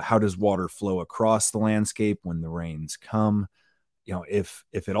 How does water flow across the landscape when the rains come? If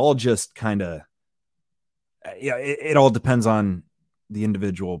it all just kind of, it all depends on the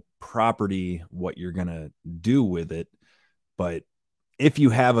individual property, what you're going to do with it. But if you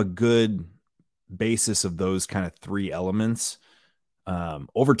have a good basis of those kind of three elements,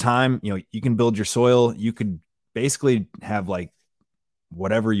 over time, you can build your soil. You could basically have like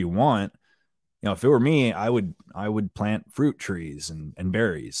whatever you want. If it were me, I would plant fruit trees and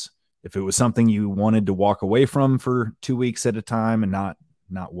berries. If it was something you wanted to walk away from for 2 weeks at a time and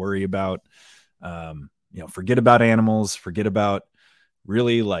not worry about, forget about animals, forget about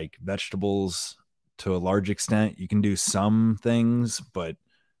really like vegetables to a large extent. You can do some things, but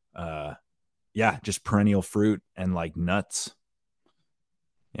just perennial fruit and like nuts.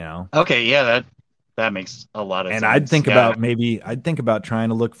 Okay, yeah, that makes a lot of and sense. I'd think about trying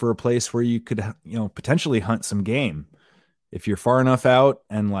to look for a place where you could potentially hunt some game if you're far enough out,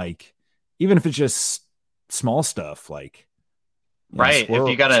 and like even if it's just small stuff like right, if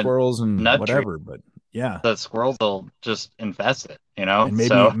you got squirrels and nut whatever. tree, But yeah, the squirrels will just infest it, and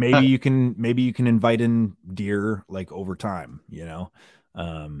so maybe you can invite in deer like over time,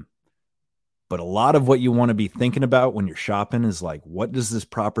 but a lot of what you want to be thinking about when you're shopping is like, what is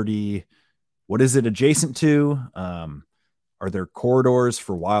it adjacent to? Are there corridors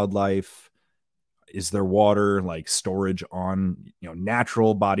for wildlife? Is there water, like storage on,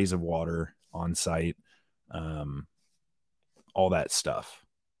 natural bodies of water on site? All that stuff.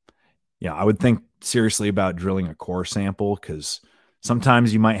 Yeah, I would think seriously about drilling a core sample, because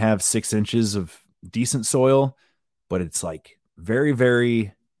sometimes you might have 6 inches of decent soil, but it's like very,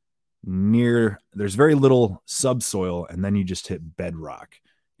 very near. There's very little subsoil, and then you just hit bedrock,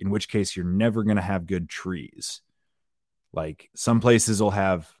 in which case you're never going to have good trees. Like some places will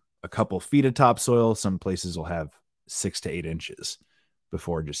have a couple feet of topsoil, some places will have 6 to 8 inches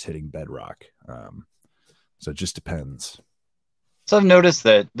before just hitting bedrock. So it just depends. So I've noticed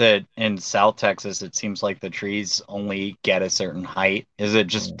that in South Texas, it seems like the trees only get a certain height. Is it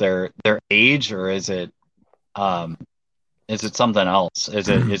just their age, or is it something else? Is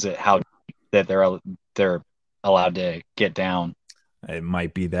it how deep that they're allowed to get down? It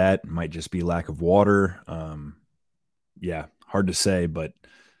might be that. It might just be lack of water. Hard to say, but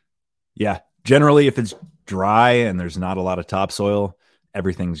yeah, generally if it's dry and there's not a lot of topsoil,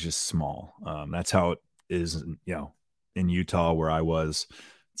 everything's just small. That's how it is, in Utah where I was.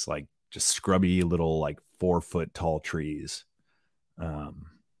 It's like just scrubby little like 4-foot tall trees.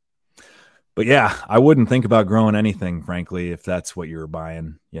 But yeah, I wouldn't think about growing anything, frankly, if that's what you were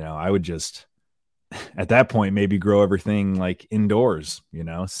buying. I would just, at that point, maybe grow everything like indoors,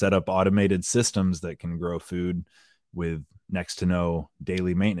 set up automated systems that can grow food with next to no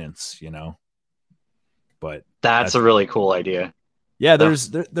daily maintenance, But that's a really cool idea. Yeah, there's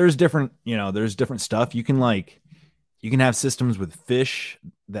different, there's different stuff. You can have systems with fish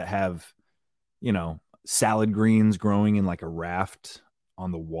that have, salad greens growing in like a raft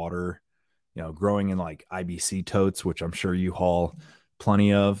on the water, growing in like IBC totes, which I'm sure you haul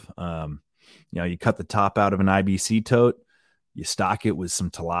plenty of. You cut the top out of an IBC tote, you stock it with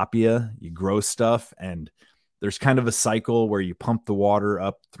some tilapia, you grow stuff, and there's kind of a cycle where you pump the water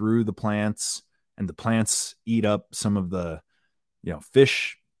up through the plants, and the plants eat up some of the,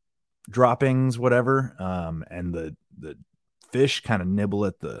 fish droppings, whatever. And the fish kind of nibble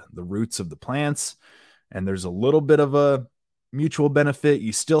at the roots of the plants, and there's a little bit of a mutual benefit.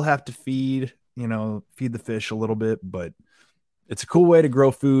 You still have to feed the fish a little bit, but it's a cool way to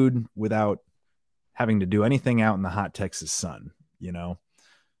grow food without having to do anything out in the hot Texas sun,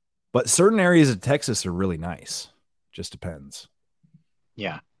 But certain areas of Texas are really nice. Just depends.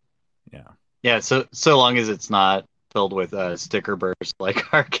 Yeah. Yeah. So long as it's not filled with sticker burrs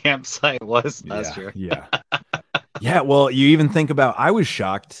like our campsite was last year. Yeah. Yeah. Well, you even think about, I was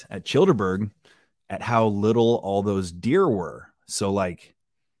shocked at Childerberg at how little all those deer were. So like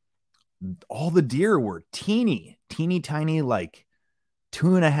all the deer were teeny tiny, like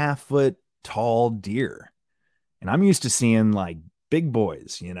 2.5 foot tall deer. And I'm used to seeing like big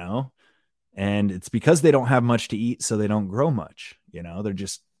boys, and it's because they don't have much to eat. So they don't grow much, they're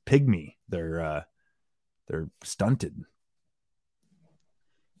just pygmy. They're stunted.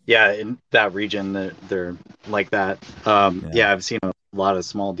 Yeah, in that region, they're like that. Yeah, I've seen a lot of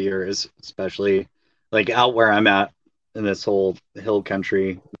small deer, especially like out where I'm at in this whole hill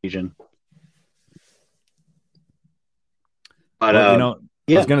country region. But well, I was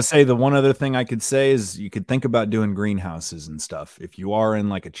yeah, going to say the one other thing I could say is you could think about doing greenhouses and stuff. If you are in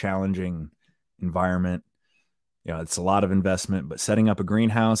like a challenging environment, it's a lot of investment, but setting up a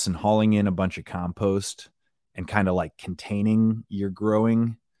greenhouse and hauling in a bunch of compost and kind of like containing your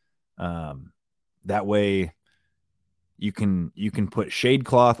growing, that way you can put shade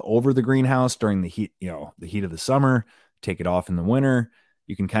cloth over the greenhouse during the heat, the heat of the summer, take it off in the winter.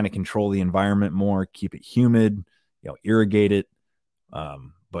 You can kind of control the environment more, keep it humid, irrigate it.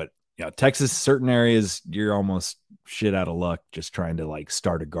 But Texas, certain areas, you're almost shit out of luck just trying to like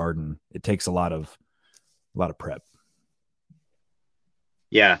start a garden. It takes a lot of prep.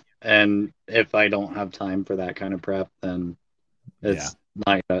 yeah. And if I don't have time for that kind of prep, then Yeah. it's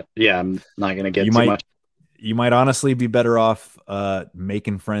not. I'm not gonna You get too might much. you might honestly be better off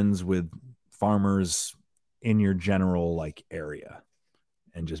making friends with farmers in your general like area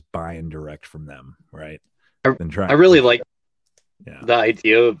and just buying direct from them, right? I, Than I trying. really like Yeah. the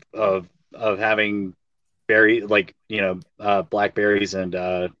idea of having blackberries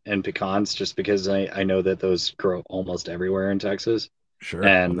and pecans, just because I know that those grow almost everywhere in Texas. Sure.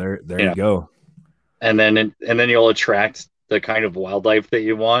 Well, And there you you know go. and then you'll attract the kind of wildlife that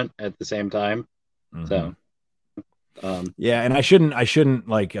you want at the same time. Mm-hmm. So Yeah, and I shouldn't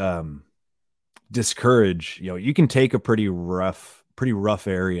like discourage. You can take a pretty rough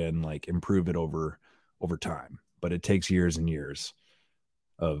area and like improve it over time, but it takes years and years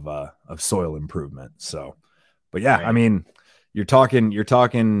of soil improvement. So, but yeah, I right. mean, you're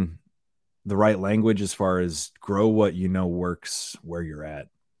talking the right language as far as grow what works where you're at.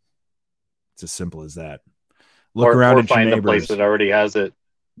 It's as simple as that. Look around Or at your find the place neighbors. that already has it.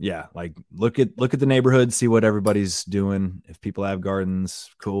 Yeah, like look at the neighborhood, see what everybody's doing. If people have gardens,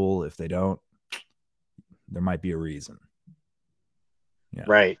 cool. If they don't, there might be a reason. Yeah.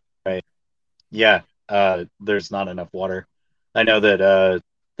 Right, right. Yeah. There's not enough water. I know that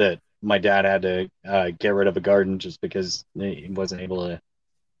my dad had to get rid of a garden just because he wasn't able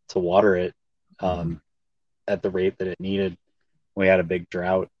to water it Mm-hmm. um, at the rate that it needed. We had a big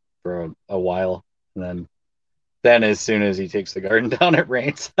drought for a while, and then as soon as he takes the garden down, it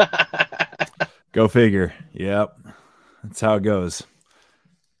rains. Go figure. Yep. That's how it goes.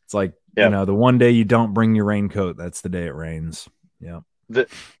 It's like, Yep. the one day you don't bring your raincoat, that's the day it rains. Yep. The,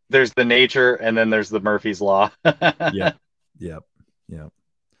 there's the nature, and then there's the Murphy's Law. Yep. Yep. Yep. Well,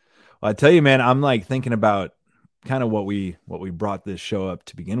 I tell you, man, I'm like thinking about kind of what we brought this show up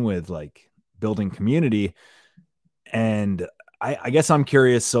to begin with, like building community. And I guess I'm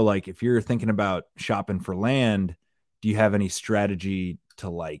curious. So, like, if you're thinking about shopping for land, do you have any strategy to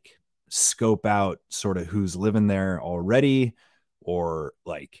like scope out sort of who's living there already? Or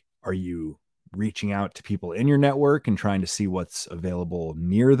like, are you reaching out to people in your network and trying to see what's available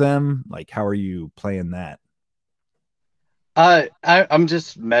near them? Like, how are you playing that? I'm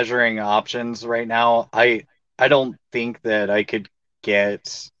just measuring options right now. I don't think that I could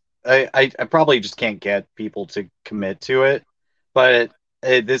get. I probably just can't get people to commit to it. But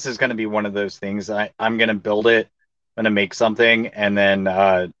this is going to be one of those things. I'm going to build it. I'm going to make something, and then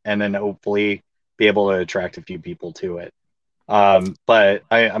hopefully be able to attract a few people to it. But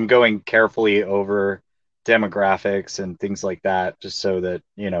I'm going carefully over demographics and things like that, just so that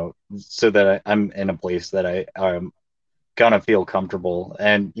I'm in a place that I'm gonna feel comfortable.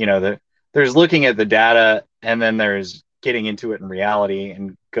 And there's looking at the data, and then there's getting into it in reality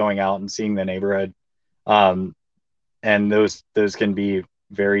and going out and seeing the neighborhood. And those can be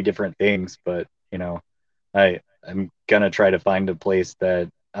very different things, but I'm gonna try to find a place that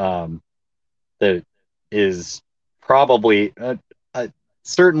is probably I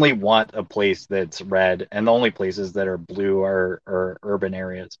certainly want a place that's red, and the only places that are blue are urban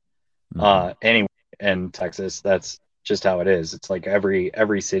areas. Mm-hmm. Anyway, in Texas, that's just how it is. It's like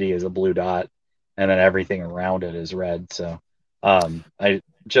every city is a blue dot, and then everything around it is red. So I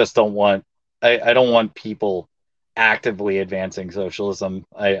just don't want I don't want people actively advancing socialism.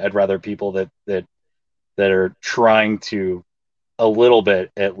 I'd rather people that are trying to a little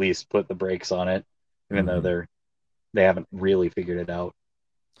bit at least put the brakes on it, even though Mm-hmm. they haven't really figured it out.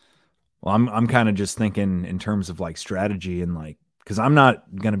 Well, I'm kind of just thinking in terms of like strategy and like because I'm not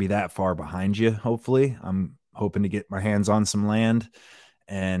going to be that far behind you. Hopefully, I'm hoping to get my hands on some land,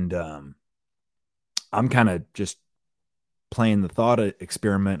 and I'm kind of just playing the thought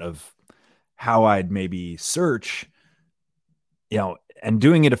experiment of how I'd maybe search, and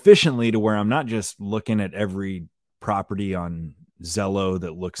doing it efficiently to where I'm not just looking at every property on Zillow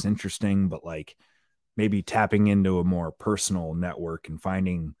that looks interesting, but like maybe tapping into a more personal network and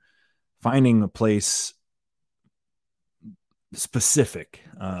finding a place specific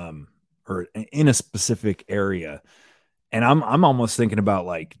or in a specific area And I'm almost thinking about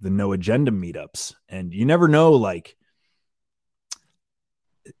like the no agenda meetups, and you never know, like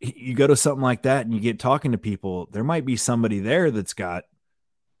you go to something like that and you get talking to people, there might be somebody there that's got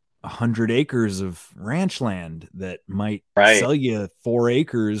 100 acres of ranch land that might Right. sell you 4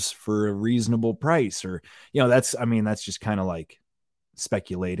 acres for a reasonable price. Or, that's, I mean, that's just kind of like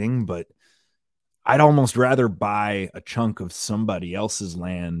speculating, but I'd almost rather buy a chunk of somebody else's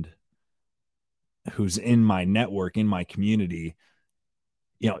land who's in my network, in my community,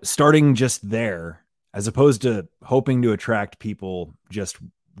 starting just there, as opposed to hoping to attract people just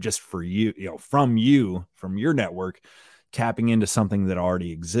for you, from your network. Tapping into something that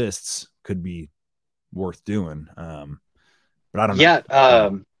already exists could be worth doing. But I don't know. Yeah.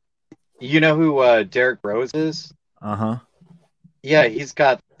 You know who Derek Rose is? Uh-huh. Yeah, he's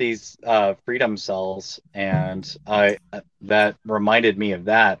got these freedom cells, and I that reminded me of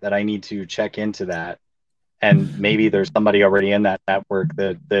that I need to check into that, and maybe there's somebody already in that network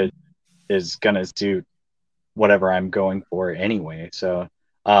that is gonna suit whatever I'm going for anyway. So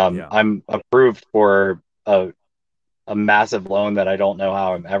Yeah. I'm approved for a massive loan that I don't know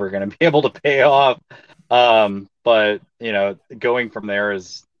how I'm ever going to be able to pay off. But going from there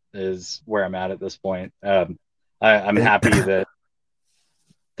is where I'm at this point. I'm happy that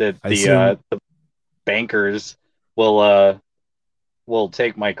I assume the bankers will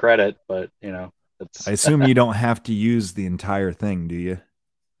take my credit, but I it's assume you don't have to use the entire thing, do you?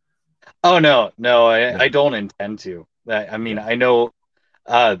 oh no, I Yeah. don't intend to. I mean, Yeah. I know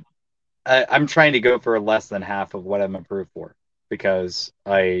uh, I'm trying to go for less than half of what I'm approved for because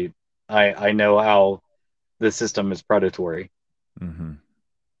I know how the system is predatory. Mm-hmm.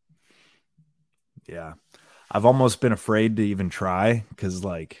 Yeah. I've almost been afraid to even try because,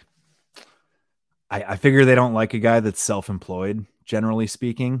 like, I figure they don't like a guy that's self-employed. Generally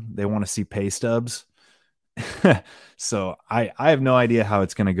speaking, they want to see pay stubs. So I have no idea how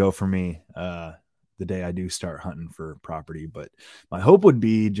it's going to go for me the day I do start hunting for property. But my hope would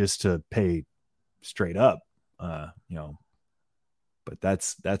be just to pay straight up, uh, you know. But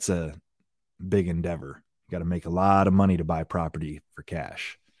that's a big endeavor. You got to make a lot of money to buy property for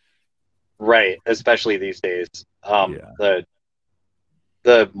cash. Right, especially these days. Yeah.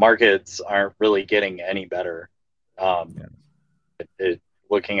 The markets aren't really getting any better. Um, Yeah.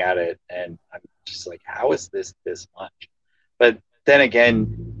 Looking at it, and I'm just like, how is this much? But then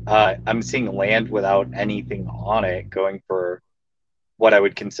again, I'm seeing land without anything on it going for what I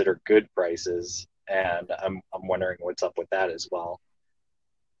would consider good prices, and I'm wondering what's up with that as well.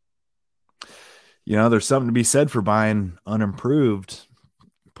 There's something to be said for buying unimproved,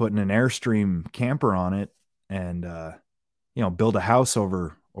 putting an Airstream camper on it, and build a house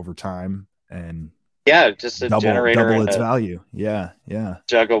over time and Yeah, just a generator double and its a value. Yeah, yeah.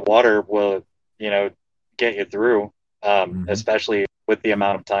 jug of water will, get you through, Hmm. especially with the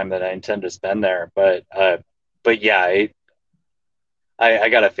amount of time that I intend to spend there. But yeah, I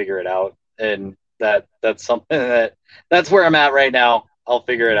got to figure it out, and that's something that's where I'm at right now. I'll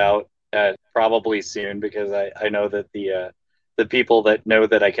figure it Yeah, out probably soon because I know that the people that know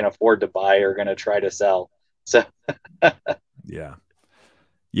that I can afford to buy are going to try to sell. So yeah,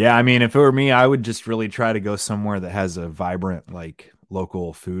 yeah. I mean, if it were me, I would just really try to go somewhere that has a vibrant, like,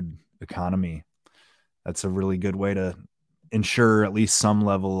 local food economy. That's a really good way to ensure at least some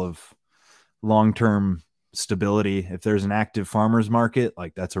level of long-term stability. If there's an active farmers market,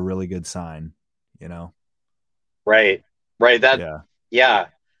 like, that's a really good sign, you know? right, right, that Yeah. yeah,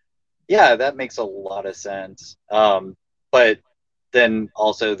 yeah, that makes a lot of sense. But then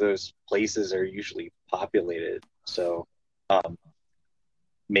also those places are usually populated, so um,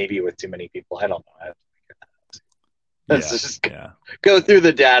 maybe with too many people, I don't know. Let's Yeah. just Yeah. go through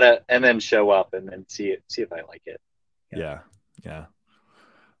the data and then show up and then see if I like it. Yeah. Yeah. Yeah.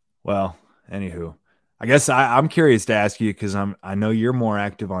 Well, anywho, I guess I'm curious to ask you because I know you're more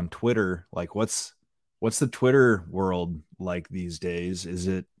active on Twitter. Like, what's the Twitter world like these days? Is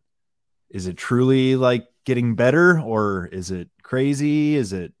it truly like getting better, or is it crazy?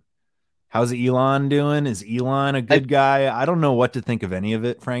 How's Elon doing? Is Elon a I good guy? I don't know what to think of any of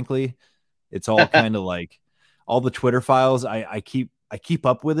it, frankly. It's all kind of like all the Twitter files. I keep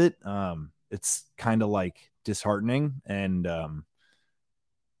up with it. It's kind of like disheartening, and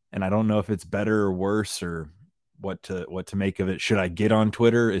I don't know if it's better or worse or what to make of it. Should I get on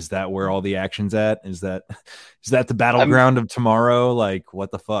Twitter? Is that where all the action's at? Is that the I'm battleground of tomorrow? Like,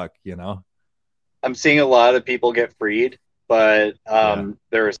 what the fuck, I'm seeing a lot of people get freed, but Yeah.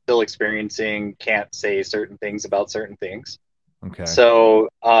 they're still experiencing can't say certain things about certain things. Okay. So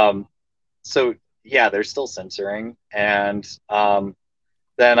so yeah, they're still censoring, and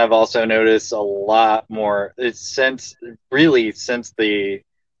then I've also noticed a lot more. It's since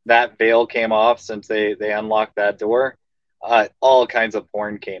that veil came off, since they unlocked that door, all kinds of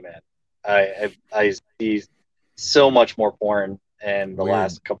porn came in. I see so much more porn in the Weird.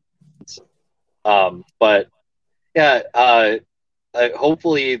 last couple months. But yeah,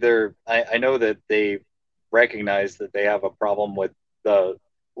 hopefully I know that they recognize that they have a problem with the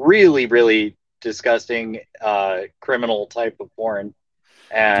really, really disgusting criminal type of porn, Do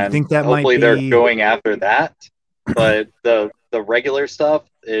you and think that might hopefully they're be going after that. But the regular stuff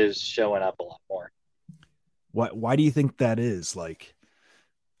is showing up a lot more. why do you think that is? Like,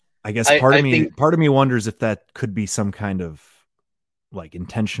 I guess I think part of me wonders if that could be some kind of like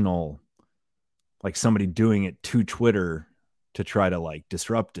intentional, like somebody doing it to Twitter to try to like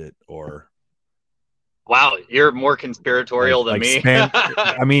disrupt it, or wow, you're more conspiratorial than like me. spam.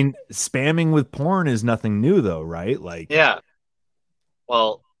 I mean, spamming with porn is nothing new though, right? Like, Yeah.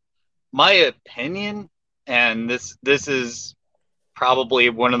 Well, my opinion, and this is probably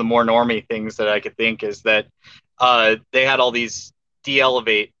one of the more normie things that I could think, is that they had all these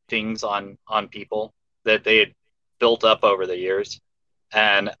de-elevate things on people that they had built up over the years,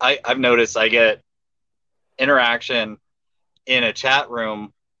 and I've noticed I get interaction in a chat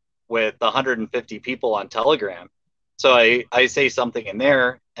room with 150 people on Telegram. So I say something in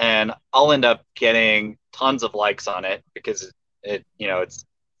there and I'll end up getting tons of likes on it because it's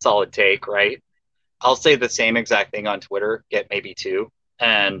solid take, right? I'll say the same exact thing on Twitter, get maybe two,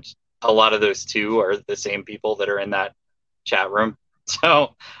 and a lot of those two are the same people that are in that chat room.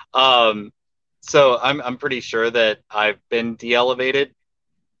 So, I'm pretty sure that I've been de-elevated,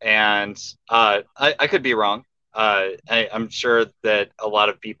 and I could be wrong. I'm sure that a lot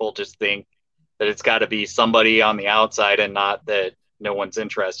of people just think that it's got to be somebody on the outside and not that no one's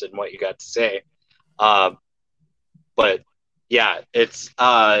interested in what you got to say. Uh, but yeah, it's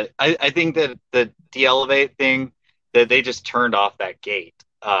I think that the de-elevate thing, that they just turned off that gate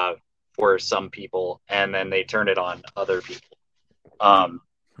for some people, and then they turned it on other people.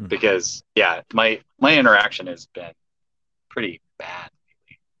 Because yeah, my interaction has been pretty bad.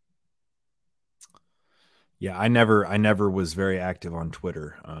 yeah, I never was very active on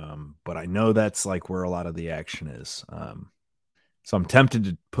Twitter, but I know that's like where a lot of the action is. So I'm tempted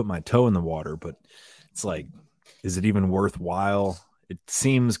to put my toe in the water, but it's like, is it even worthwhile? It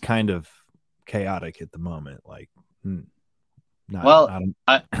seems kind of chaotic at the moment. Like, not, Well,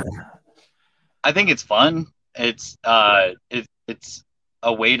 not I think it's fun. It's a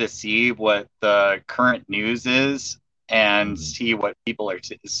way to see what the current news is and see what people are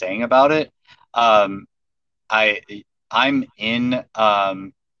saying about it. Um, I I'm in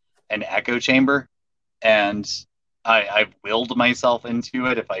an echo chamber, and I've willed myself into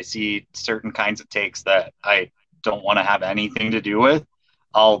it. If I see certain kinds of takes that I don't want to have anything to do with,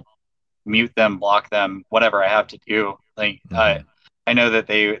 I'll mute them, block them, whatever I have to do. Like I know that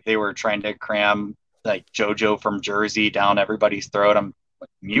they were trying to cram like JoJo from Jersey down everybody's throat. I'm like,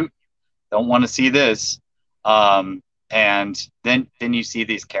 mute. Don't want to see this. And then you see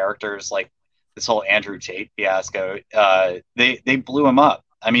these characters like this whole Andrew Tate fiasco. They blew him up.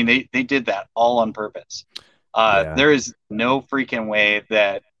 I mean, they did that all on purpose. Yeah. There is no freaking way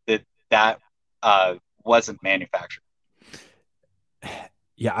that wasn't manufactured.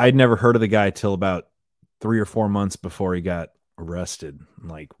 Yeah, I'd never heard of the guy till about 3 or 4 months before he got arrested. I'm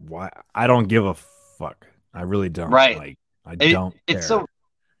like, why? I don't give a fuck. I really don't. Right. Like, I don't care. It's so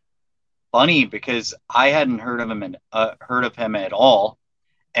funny because I hadn't heard of him at all,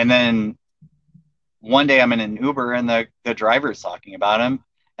 and then one day I'm in an Uber and the driver's talking about him,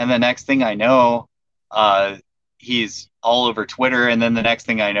 and the next thing I know, he's all over Twitter, and then the next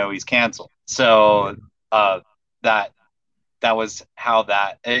thing I know, he's canceled. So that was how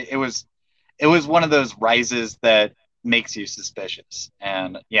it was. It was one of those rises that makes you suspicious,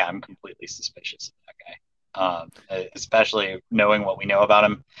 and yeah, I'm completely suspicious of that guy, especially knowing what we know about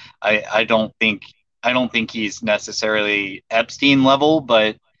him. I don't think he's necessarily Epstein level,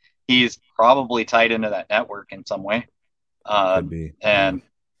 but he's probably tied into that network in some way. Could be. And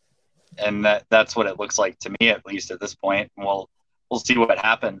that's what it looks like to me, at least at this point. And we'll see what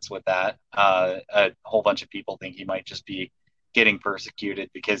happens with that. A whole bunch of people think he might just be getting persecuted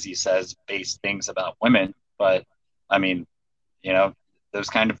because he says base things about women. But I mean, those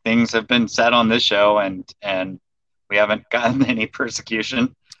kind of things have been said on this show, and we haven't gotten any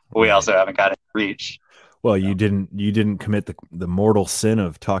persecution, but we also haven't gotten reach. Well, you didn't commit the mortal sin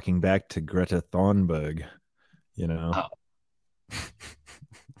of talking back to Greta Thunberg, I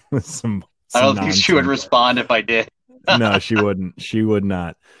don't think she would respond if I did. No, she wouldn't. She would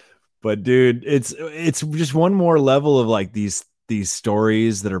not. But dude, it's just one more level of like these these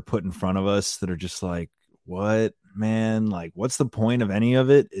stories that are put in front of us that are just like, what, man? Like, what's the point of any of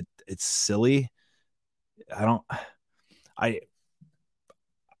it? It's silly. I don't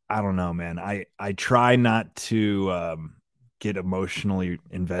know, man. I try not to get emotionally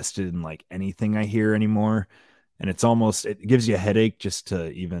invested in like anything I hear anymore. And it gives you a headache just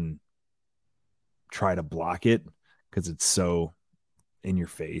to even try to block it because it's so in your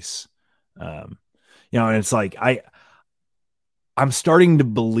face. Um, and it's like I'm starting to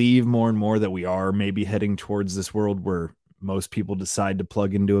believe more and more that we are maybe heading towards this world where most people decide to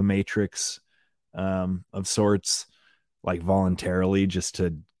plug into a matrix of sorts, like voluntarily, just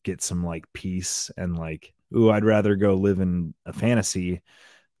to get some like peace and like, ooh, I'd rather go live in a fantasy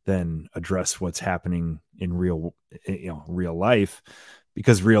than address what's happening in real life,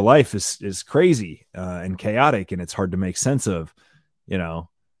 because real life is crazy and chaotic, and it's hard to make sense of.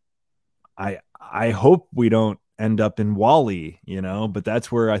 I hope we don't end up in Wall-E, but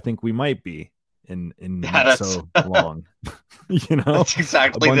that's where I think we might be in not so long. That's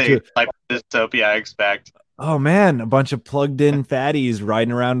exactly the type of dystopia I expect. Oh man, a bunch of plugged in fatties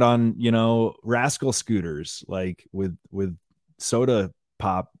riding around on, rascal scooters, like with soda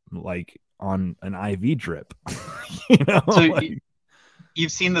pop, like on an IV drip. So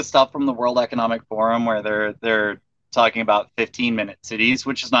you've seen the stuff from the World Economic Forum where they're talking about 15-minute cities,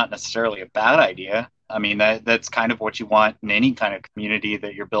 which is not necessarily a bad idea. I mean, that's kind of what you want in any kind of community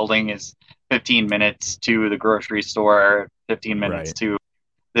that you're building, is 15 minutes to the grocery store, 15 minutes to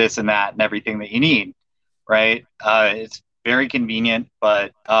this and that and everything that you need, right? It's very convenient,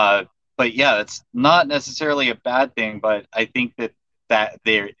 but yeah, it's not necessarily a bad thing. But I think that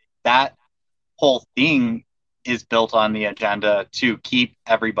whole thing is built on the agenda to keep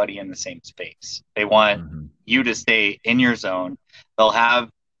everybody in the same space. They want you to stay in your zone. They'll have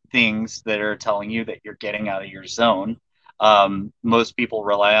things that are telling you that you're getting out of your zone. Most people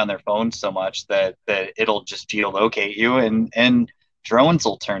rely on their phones so much that it'll just geolocate you, and drones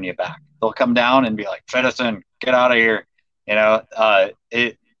will turn you back. They'll come down and be like, citizen, get out of here.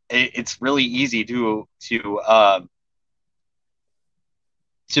 It's really easy to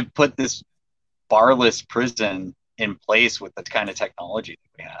put this barless prison in place with the kind of technology that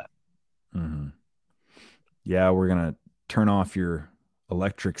we have. Mm-hmm. Yeah, we're gonna turn off your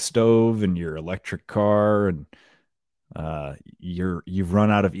electric stove and your electric car, and you've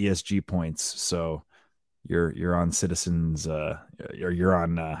run out of ESG points, so you're on citizens or you're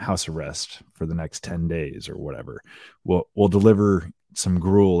on house arrest for the next 10 days or whatever. We'll deliver some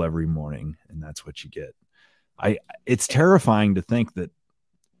gruel every morning, and that's what you get. It's terrifying to think that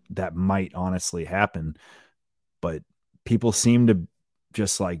might honestly happen, but people seem to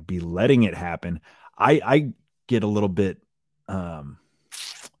just like be letting it happen. I get a little bit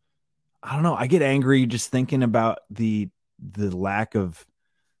I don't know, I get angry just thinking about the lack of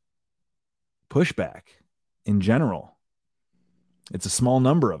pushback in general. It's a small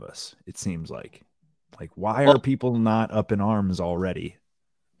number of us, it seems like why are people not up in arms already?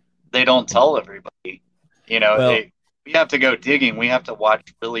 They don't tell everybody. We have to go digging. We have to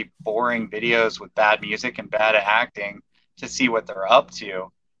watch really boring videos with bad music and bad acting to see what they're up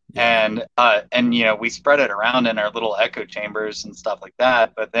to. Yeah. And we spread it around in our little echo chambers and stuff like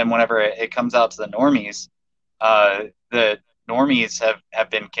that. But then whenever it comes out to the normies have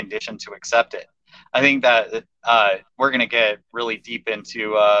been conditioned to accept it. I think that we're going to get really deep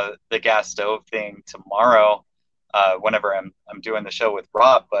into the gas stove thing tomorrow whenever I'm doing the show with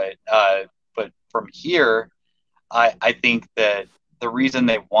Rob. But from here, I think that the reason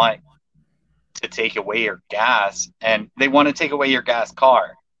they want to take away your gas, and they want to take away your gas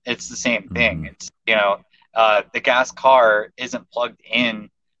car, it's the same thing. It's the gas car isn't plugged in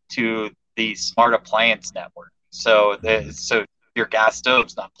to the smart appliance network, so your gas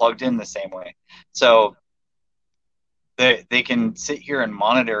stove's not plugged in the same way. So they can sit here and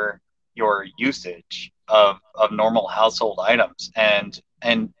monitor your usage of normal household items, and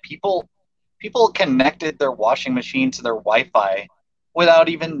people connected their washing machine to their Wi-Fi without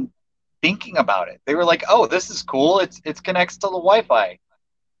even thinking about it. They were like, "Oh, this is cool. It connects to the Wi-Fi."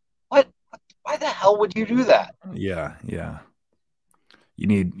 What? Why the hell would you do that? Yeah. You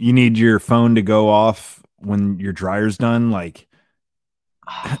need your phone to go off when your dryer's done, like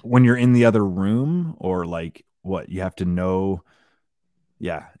when you're in the other room, or like what you have to know.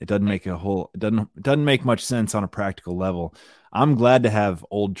 Yeah, it doesn't make much sense on a practical level. I'm glad to have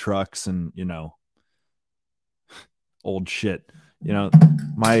old trucks and old shit.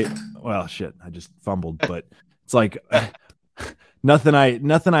 Shit, I just fumbled, but it's like nothing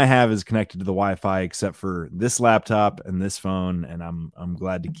I have is connected to the Wi-Fi except for this laptop and this phone, and I'm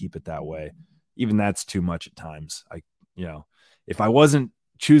glad to keep it that way. Even that's too much at times. if I wasn't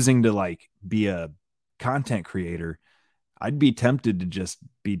choosing to like be a content creator, I'd be tempted to just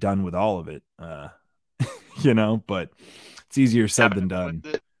be done with all of it. But it's easier said than done.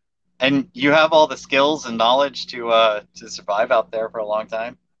 And you have all the skills and knowledge to survive out there for a long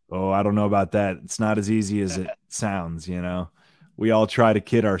time. Oh, I don't know about that. It's not as easy as it sounds, We all try to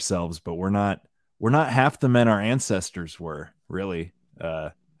kid ourselves, but we're not half the men our ancestors were, really.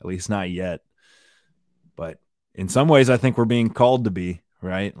 At least not yet. But in some ways I think we're being called to be,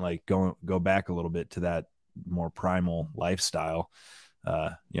 right? Like go back a little bit to that more primal lifestyle.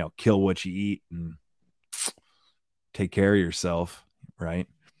 Kill what you eat and take care of yourself, right?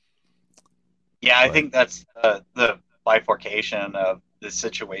 Yeah, I think that's the bifurcation of the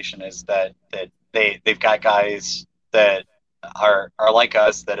situation is that they've got guys that are like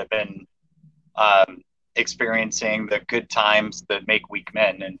us that have been experiencing the good times that make weak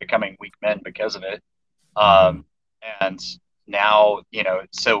men and becoming weak men because of it. And now,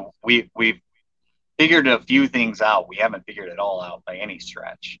 so we've figured a few things out. We haven't figured it all out by any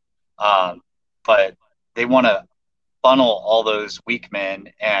stretch. But they want to funnel all those weak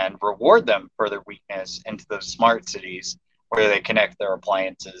men and reward them for their weakness into those smart cities where they connect their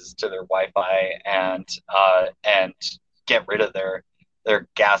appliances to their Wi-Fi and get rid of their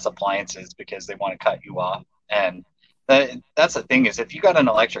gas appliances because they want to cut you off. And that's the thing is if you got an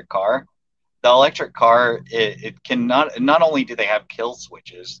electric car, the electric car it can not only do they have kill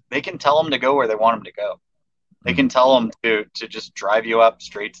switches, they can tell them to go where they want them to go. They can tell them to just drive you up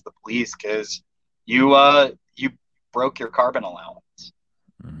straight to the police because you broke your carbon allowance.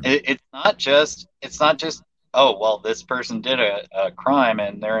 It's not just oh well, this person did a crime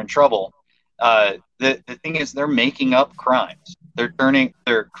and they're in trouble. The thing is they're making up crimes. They're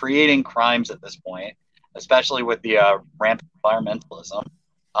creating crimes at this point, especially with the rampant environmentalism.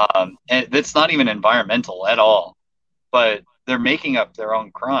 And it's not even environmental at all, but they're making up their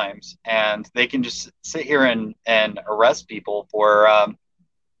own crimes, and they can just sit here and arrest people for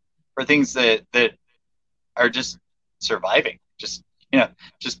things that are just surviving, just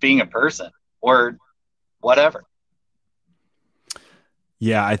being a person or whatever.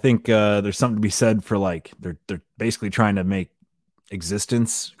 Yeah, I think there's something to be said for like they're basically trying to make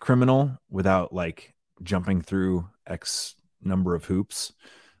existence criminal without like jumping through X number of hoops.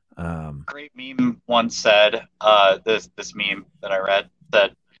 Great meme once said, this meme that I read,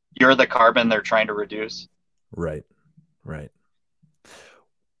 that you're the carbon they're trying to reduce. Right.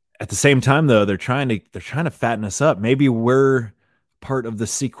 At the same time, though, they're trying to fatten us up. Maybe we're part of the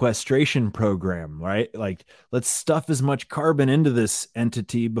sequestration program, right? Like, let's stuff as much carbon into this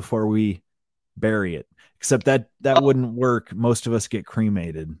entity before we bury it. Except that wouldn't work. Most of us get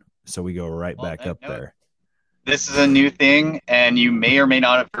cremated, so we go right back up there. This is a new thing, and you may or may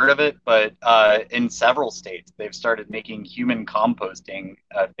not have heard of it, but in several states, they've started making human composting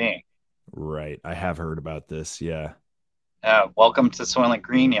a thing. Right. I have heard about this. Yeah. Welcome to Soylent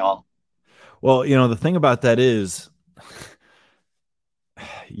Green, y'all. Well, the thing about that is,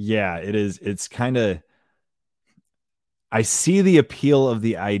 yeah, it is. It's kind of, I see the appeal of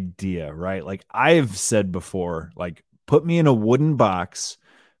the idea, right? Like I've said before, like put me in a wooden box,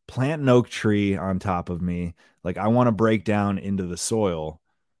 plant an oak tree on top of me. Like I want to break down into the soil.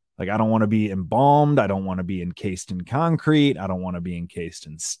 Like I don't want to be embalmed. I don't want to be encased in concrete. I don't want to be encased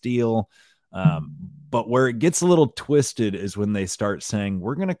in steel. But where it gets a little twisted is when they start saying,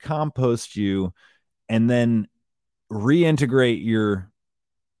 we're going to compost you and then reintegrate your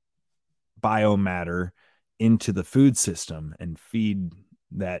biomatter into the food system and feed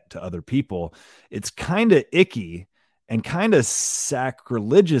that to other people. It's kind of icky and kind of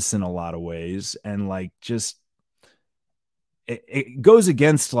sacrilegious in a lot of ways. And like, just, it goes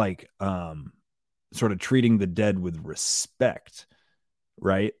against like, sort of treating the dead with respect,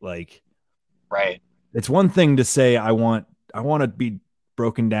 right? Like, right. It's one thing to say, I want to be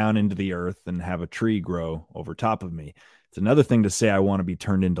broken down into the earth and have a tree grow over top of me. It's another thing to say, I want to be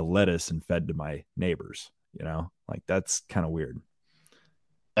turned into lettuce and fed to my neighbors, like that's kind of weird.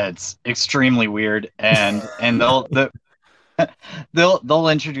 That's extremely weird. And they'll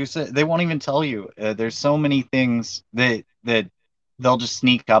introduce it. They won't even tell you. There's so many things that they'll just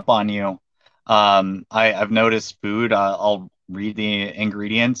sneak up on you. I've noticed food. I'll read the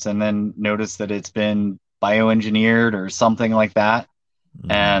ingredients and then notice that it's been bioengineered or something like that.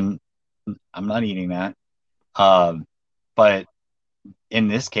 And I'm not eating that. But in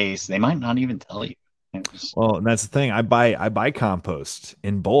this case, they might not even tell you. Well, and that's the thing. I buy compost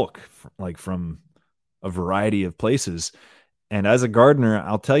in bulk, like from a variety of places. And as a gardener,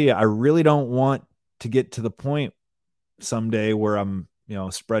 I'll tell you, I really don't want to get to the point someday where I'm,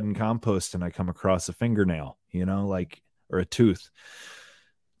 spreading compost and I come across a fingernail, like, or a tooth.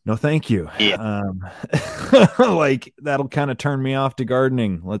 No, thank you. Yeah. Like that'll kind of turn me off to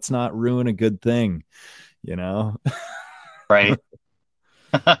gardening. Let's not ruin a good thing, you know? Right.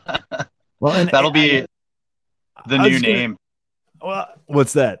 Well, and That'll be the I new was gonna, name. well,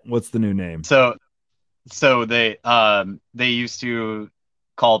 what's that? What's the new name? So they used to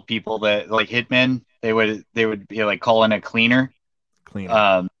call people that like hitmen. They would be like calling a cleaner. Cleaner.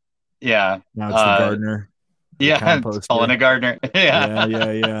 Um, yeah. Now it's the Uh, gardener, the yeah. It's calling composter. a gardener. Yeah, Yeah.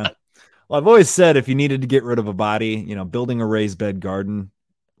 yeah, yeah. Well, I've always said if you needed to get rid of a body, building a raised bed garden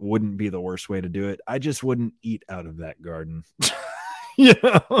wouldn't be the worst way to do it. I just wouldn't eat out of that garden. you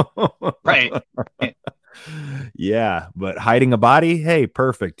know? Right. Yeah, but hiding a body, hey,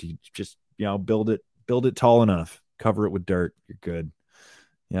 perfect. You just, build it tall enough, cover it with dirt, you're good.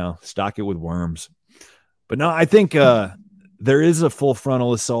 Stock it with worms. But no, I think there is a full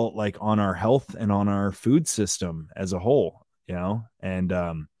frontal assault like on our health and on our food system as a whole,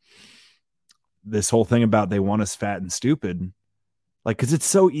 and this whole thing about they want us fat and stupid, like, because it's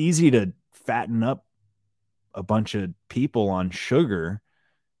so easy to fatten up a bunch of people on sugar,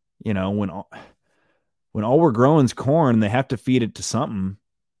 when all we're growing is corn, they have to feed it to something.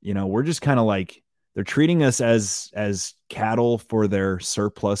 We're just kind of like they're treating us as cattle for their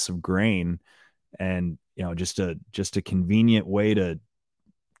surplus of grain, and just a convenient way to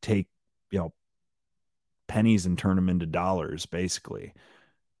take pennies and turn them into dollars, basically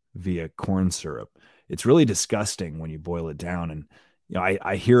via corn syrup. It's really disgusting when you boil it down. And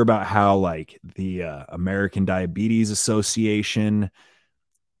I hear about how like the American Diabetes Association,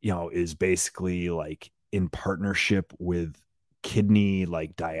 is basically like in partnership with kidney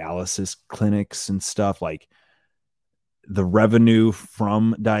like dialysis clinics and stuff. Like the revenue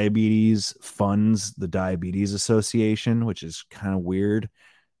from diabetes funds the Diabetes Association, which is kind of weird.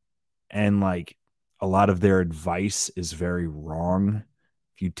 And like a lot of their advice is very wrong.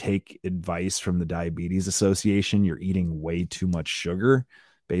 If you take advice from the Diabetes Association, you're eating way too much sugar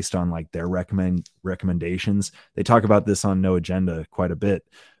based on like their recommendations. They talk about this on No Agenda quite a bit,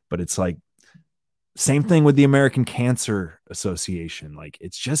 but it's like same thing with the American Cancer Association. Like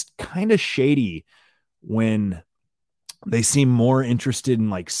it's just kind of shady when they seem more interested in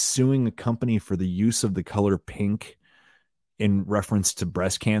like suing a company for the use of the color pink in reference to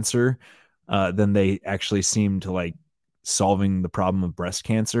breast cancer than they actually seem to like solving the problem of breast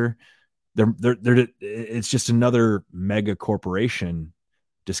cancer. It's just another mega corporation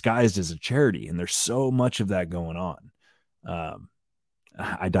disguised as a charity, and there's so much of that going on.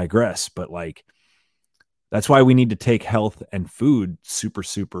 I digress, but like that's why we need to take health and food super,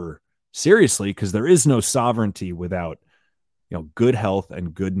 super seriously, because there is no sovereignty without good health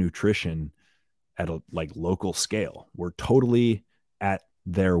and good nutrition at a like local scale. We're totally at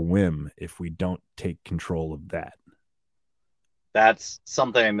their whim if we don't take control of that. That's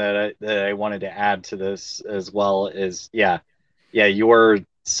something that I wanted to add to this as well is you're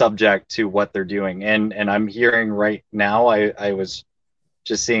subject to what they're doing. And I'm hearing right now, I was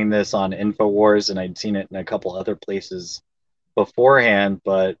just seeing this on InfoWars and I'd seen it in a couple other places beforehand,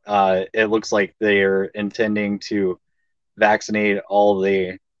 but it looks like they're intending to vaccinate all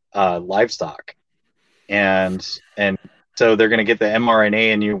the livestock, and so they're going to get the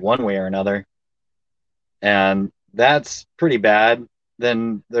mRNA in you one way or another, and that's pretty bad.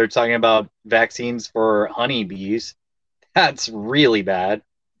 Then they're talking about vaccines for honeybees. That's really bad.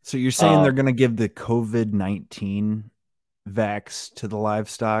 So you're saying they're going to give the COVID-19 vax to the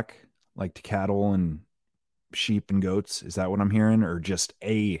livestock, like to cattle and sheep and goats? Is that what I'm hearing, or just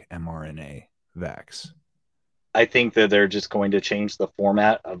a mRNA vax? I think that they're just going to change the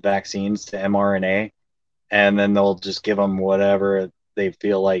format of vaccines to mRNA, and then they'll just give them whatever they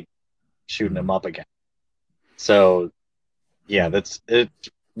feel like shooting them up again. So, yeah, it's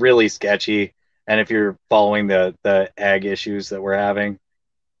really sketchy. And if you're following the ag issues that we're having,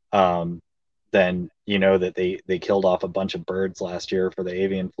 then you know that they killed off a bunch of birds last year for the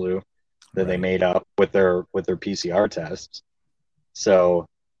avian flu that they made up with their PCR tests. So,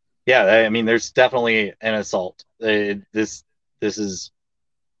 yeah, I mean, there's definitely an assault. This is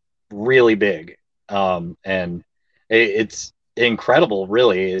really big, and it's incredible.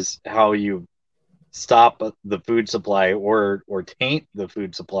 Really, is how you stop the food supply or taint the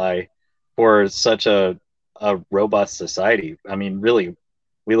food supply for such a robust society. I mean, really,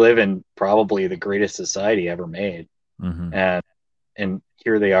 we live in probably the greatest society ever made, and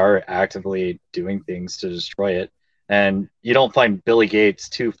here they are actively doing things to destroy it. And you don't find Billy Gates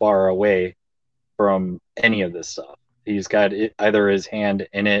too far away from any of this stuff. He's got either his hand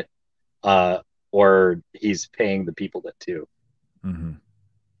in it, or he's paying the people that do.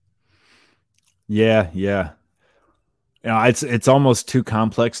 Yeah, yeah. It's almost too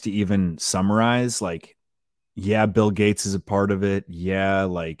complex to even summarize. Like, yeah, Bill Gates is a part of it. Yeah,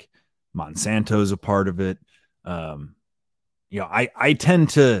 like Monsanto's a part of it. Um, I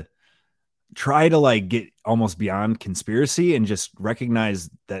tend to try to like get almost beyond conspiracy and just recognize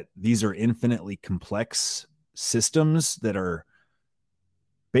that these are infinitely complex systems that are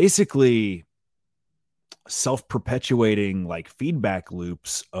basically self-perpetuating like feedback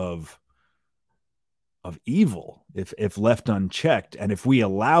loops of evil if left unchecked. And if we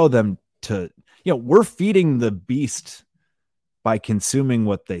allow them to, we're feeding the beast by consuming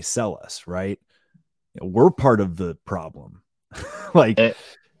what they sell us, right? We're part of the problem. Like, it's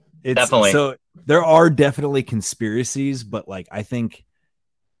Definitely. so there are definitely conspiracies, but like I think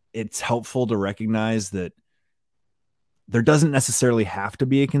it's helpful to recognize that there doesn't necessarily have to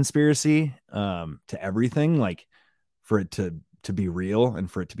be a conspiracy to everything, like for it to be real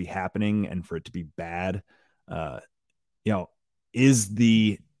and for it to be happening and for it to be bad. uh is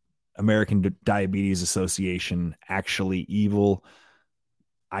the American Diabetes Association actually evil?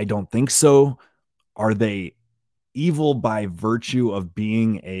 I don't think so. Are they evil by virtue of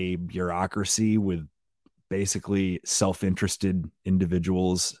being a bureaucracy with basically self-interested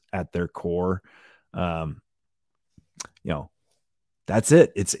individuals at their core? um you know that's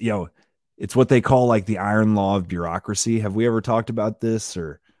it. It's it's what they call like the iron law of bureaucracy. Have we ever talked about this,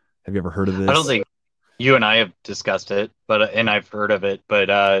 or have you ever heard of I don't this? think you and I have discussed it, but and I've heard of it, but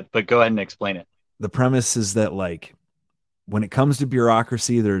go ahead and explain it. The premise is that like when it comes to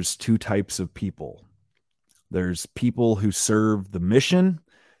bureaucracy, there's two types of people. There's people who serve the mission,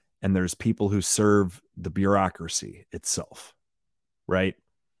 and there's people who serve the bureaucracy itself, right?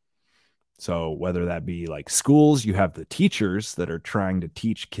 So whether that be like schools, you have the teachers that are trying to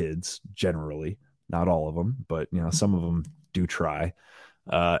teach kids generally, not all of them, but some of them do try.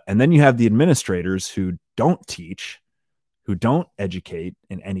 And then you have the administrators who don't teach, who don't educate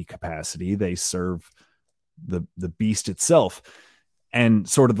in any capacity. They serve the beast itself. And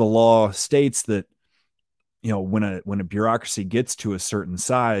sort of the law states that when a bureaucracy gets to a certain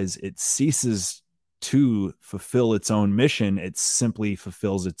size, it ceases to fulfill its own mission. It simply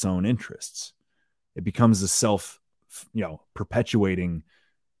fulfills its own interests. It becomes a perpetuating,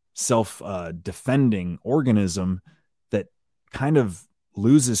 self-defending organism that kind of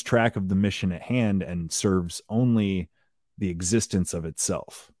loses track of the mission at hand and serves only the existence of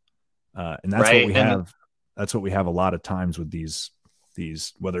itself. And that's what Right. we have. That's what we have a lot of times with these,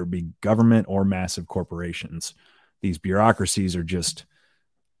 whether it be government or massive corporations. These bureaucracies are just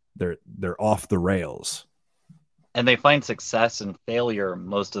they're off the rails. And they find success and failure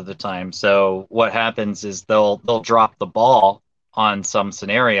most of the time. So what happens is they'll drop the ball on some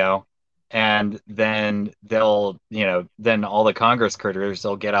scenario, and then then all the Congress critters,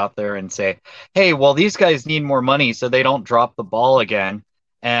 they'll get out there and say, hey, well, these guys need more money so they don't drop the ball again.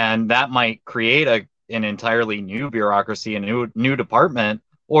 And that might create an entirely new bureaucracy, a new department,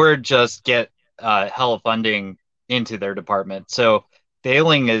 or just get hella funding into their department. So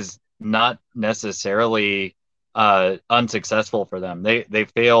failing is not necessarily unsuccessful for them. They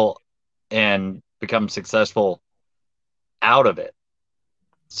fail and become successful out of it.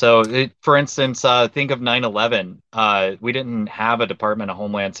 So, for instance, think of 9/11. We didn't have a Department of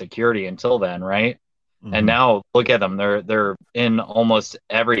Homeland Security until then, right? And Mm-hmm. now look at them; they're in almost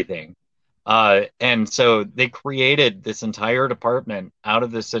everything. And so they created this entire department out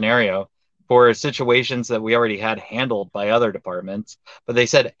of this scenario for situations that we already had handled by other departments. But they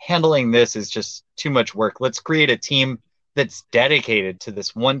said handling this is just too much work. Let's create a team that's dedicated to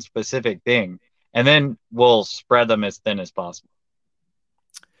this one specific thing, and then we'll spread them as thin as possible.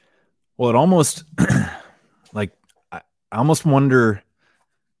 Well, it almost like I almost wonder.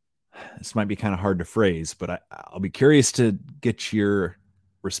 This might be kind of hard to phrase, but I'll be curious to get your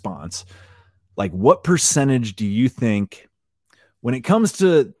response. Like, what percentage do you think, when it comes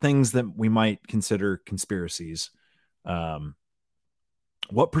to things that we might consider conspiracies, um,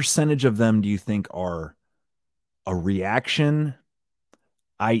 what percentage of them do you think are a reaction,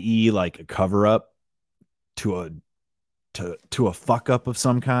 i.e., like a cover up to a fuck up of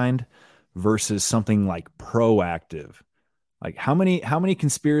some kind, versus something like proactive? Like, how many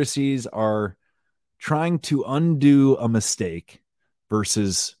conspiracies are trying to undo a mistake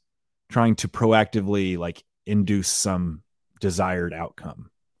versus trying to proactively like induce some desired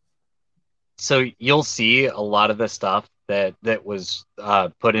outcome? So you'll see a lot of the stuff that was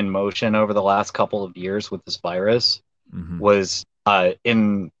put in motion over the last couple of years with this virus Mm-hmm. was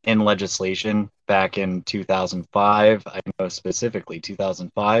in legislation back in 2005. I know specifically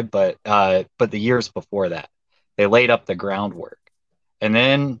 2005, but the years before that, they laid up the groundwork, and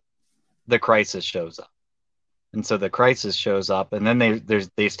then the crisis shows up. And so the crisis shows up, and then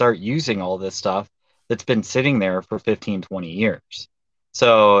they start using all this stuff that's been sitting there for 15, 20 years.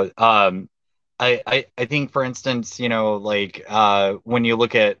 So I think, for instance, when you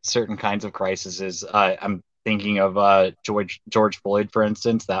look at certain kinds of crises, I'm thinking of George Floyd, for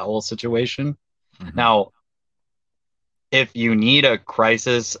instance, that whole situation. Mm-hmm. Now, if you need a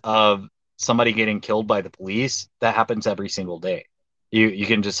crisis of somebody getting killed by the police, that happens every single day. You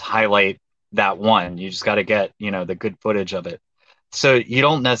can just highlight that one. You just got to get, the good footage of it. So you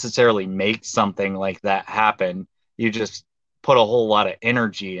don't necessarily make something like that happen. You just put a whole lot of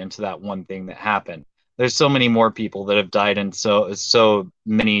energy into that one thing that happened. There's so many more people that have died in so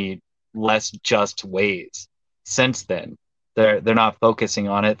many less just ways since then. They're not focusing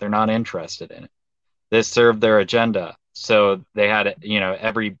on it. They're not interested in it. This served their agenda. So they had,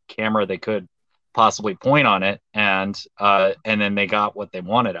 every camera they could possibly point on it, and then they got what they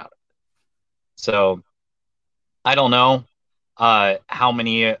wanted out of it. So I don't know how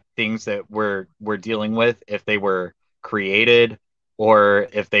many things that we're dealing with, if they were created or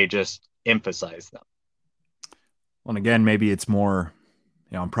if they just emphasize them. Well, and again, maybe it's more,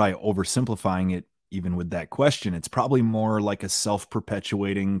 I'm probably oversimplifying it even with that question. It's probably more like a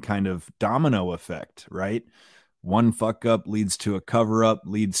self-perpetuating kind of domino effect, right? One fuck up leads to a cover up,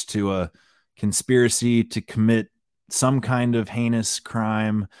 leads to a conspiracy to commit some kind of heinous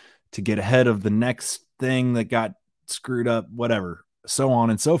crime to get ahead of the next thing that got screwed up, whatever, so on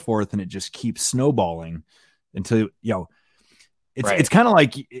and so forth. And it just keeps snowballing until, it's kind of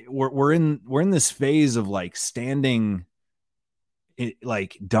like we're in this phase of like standing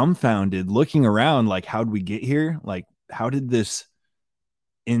like dumbfounded, looking around like, how'd we get here? Like, how did this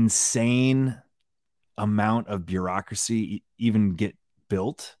insane amount of bureaucracy even get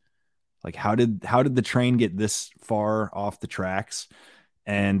built? Like, how did the train get this far off the tracks?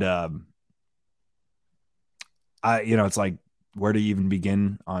 And it's like, where do you even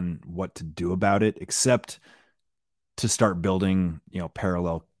begin on what to do about it, except to start building,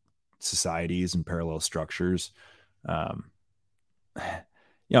 parallel societies and parallel structures.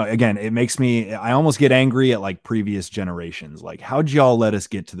 Again, it makes me, I almost get angry at like previous generations. Like, how'd y'all let us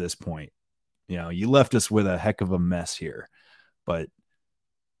get to this point? You left us with a heck of a mess here, but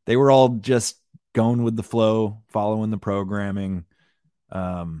they were all just going with the flow, following the programming.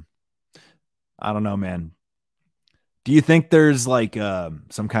 I don't know, man. Do you think there's like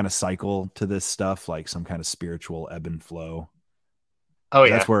some kind of cycle to this stuff, like some kind of spiritual ebb and flow? Oh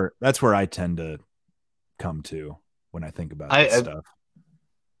yeah, that's where I tend to come to when I think about this stuff.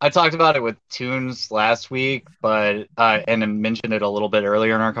 I talked about it with Tunes last week, but and I mentioned it a little bit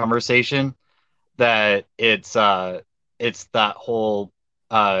earlier in our conversation, that it's that whole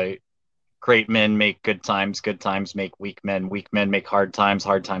great men make good times make weak men make hard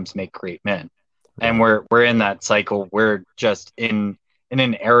times make great men. Right. And we're in that cycle. We're just in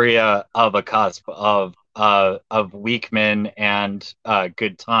an area of a cusp of weak men and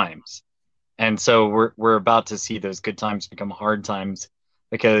good times. And so we're about to see those good times become hard times,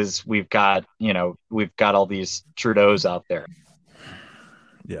 because we've got all these Trudeaus out there.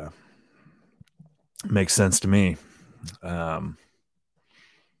 Yeah. Makes sense to me.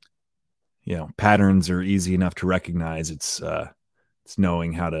 Patterns are easy enough to recognize. It's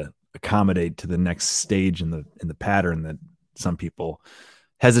knowing how to accommodate to the next stage in the pattern that some people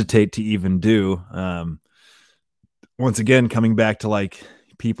hesitate to even do. Once again, coming back to like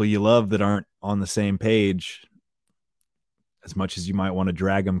people you love that aren't on the same page, as much as you might want to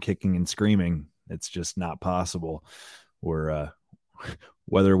drag them kicking and screaming, it's just not possible. We're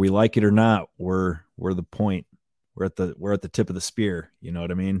whether we like it or not, we're the point. We're at the tip of the spear. You know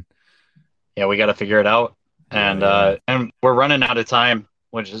what I mean? Yeah, we got to figure it out, and we're running out of time,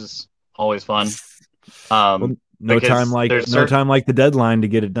 which is always fun. No time like the deadline to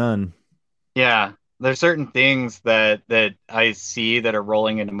get it done. Yeah, there's certain things that I see that are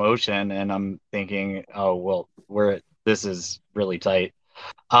rolling into motion, and I'm thinking, oh well, this is really tight.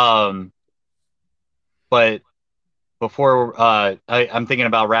 But before I'm thinking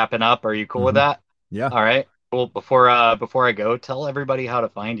about wrapping up. Are you cool with that? Yeah. All right. Cool. Before I go, tell everybody how to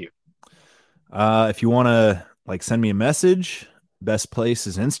find you. If you want to like send me a message, best place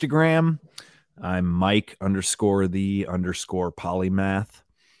is Instagram. I'm Mike_the_polymath.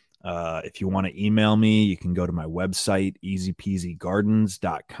 If you want to email me, you can go to my website,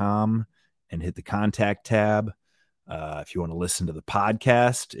 easypeasygardens.com, and hit the contact tab. If you want to listen to the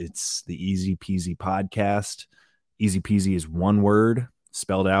podcast, it's the Easy Peasy Podcast. Easy Peasy is one word,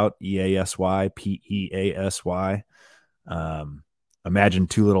 spelled out EASYPEASY. Imagine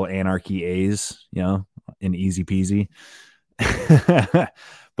two little anarchy A's, in Easy Peasy.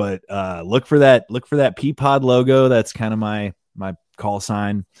 But look for that Peapod logo. That's kind of my call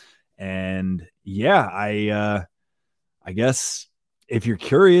sign. And yeah, I guess if you're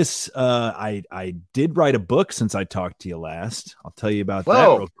curious, I did write a book since I talked to you last. I'll tell you about that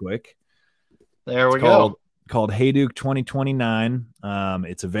real quick. There we go. Called Hey Duke 2029.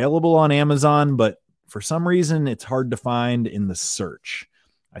 It's available on Amazon, but for some reason it's hard to find in the search.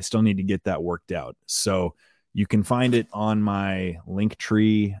 I still need to get that worked out. So you can find it on my link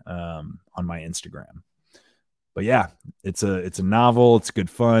tree on my Instagram. But yeah, it's a novel. It's good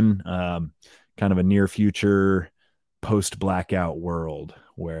fun. Kind of a near future post blackout world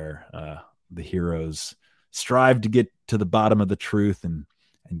where the heroes strive to get to the bottom of the truth and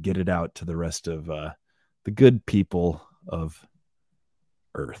get it out to the rest of the good people of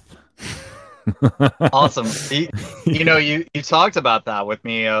Earth. Awesome. You talked about that with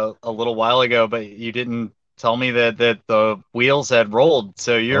me a little while ago, but you didn't tell me that the wheels had rolled.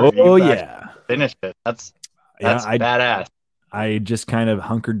 So you've finished it. That's badass. I just kind of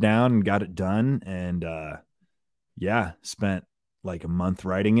hunkered down and got it done, and spent like a month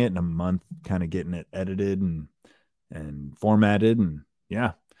writing it and a month kind of getting it edited and formatted, and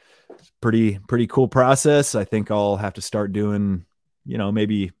pretty cool process. I think I'll have to start doing,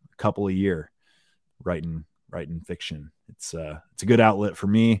 maybe a couple a year writing fiction. It's a good outlet for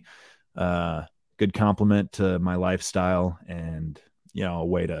me, good compliment to my lifestyle, and a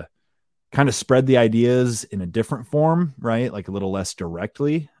way to kind of spread the ideas in a different form, right? Like a little less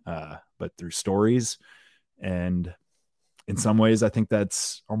directly, but through stories. And in some ways, I think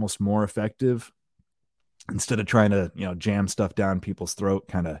that's almost more effective instead of trying to, jam stuff down people's throat,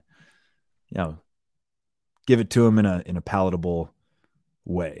 kind of, give it to them in a palatable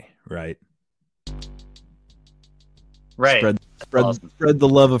way. Right. Right. Spread the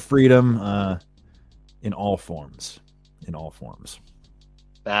love of freedom, in all forms.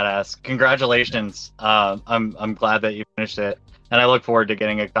 Badass. Congratulations. I'm glad that you finished it, and I look forward to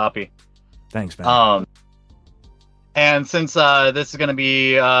getting a copy. Thanks, man. And since this is going to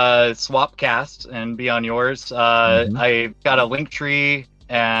be Swapcast and be on yours, I got a link tree,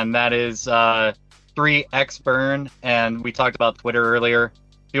 and that is 3xburn, and we talked about Twitter earlier.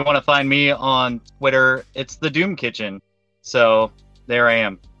 If you want to find me on Twitter, it's the Doom Kitchen. So there I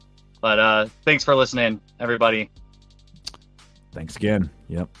am. But thanks for listening, everybody. Thanks again.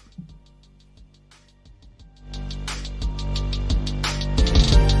 Yep.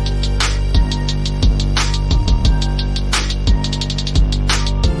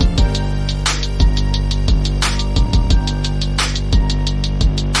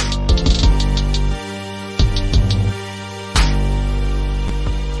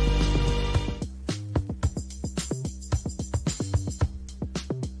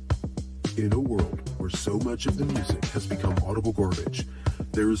 In a world where so much of the music has become audible garbage,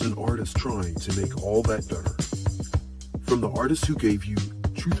 there is an artist trying to make all that better. From the artist who gave you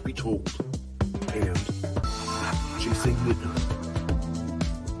Truth Be Told and Chasing Midnight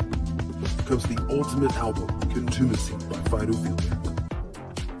comes the ultimate album, Contumacy by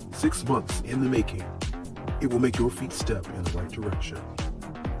Phytophilia. 6 months in the making, it will make your feet step in the right direction.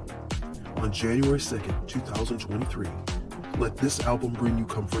 On January 2nd, 2023, let this album bring you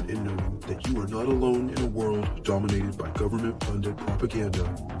comfort in knowing that you are not alone in a world dominated by government-funded propaganda,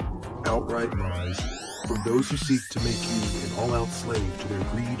 outright lies, from those who seek to make you an all-out slave to their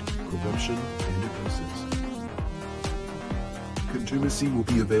greed, corruption, and abuses. Contumacy will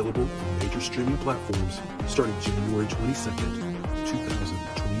be available on major streaming platforms starting January 22nd,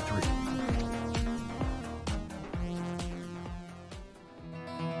 2023.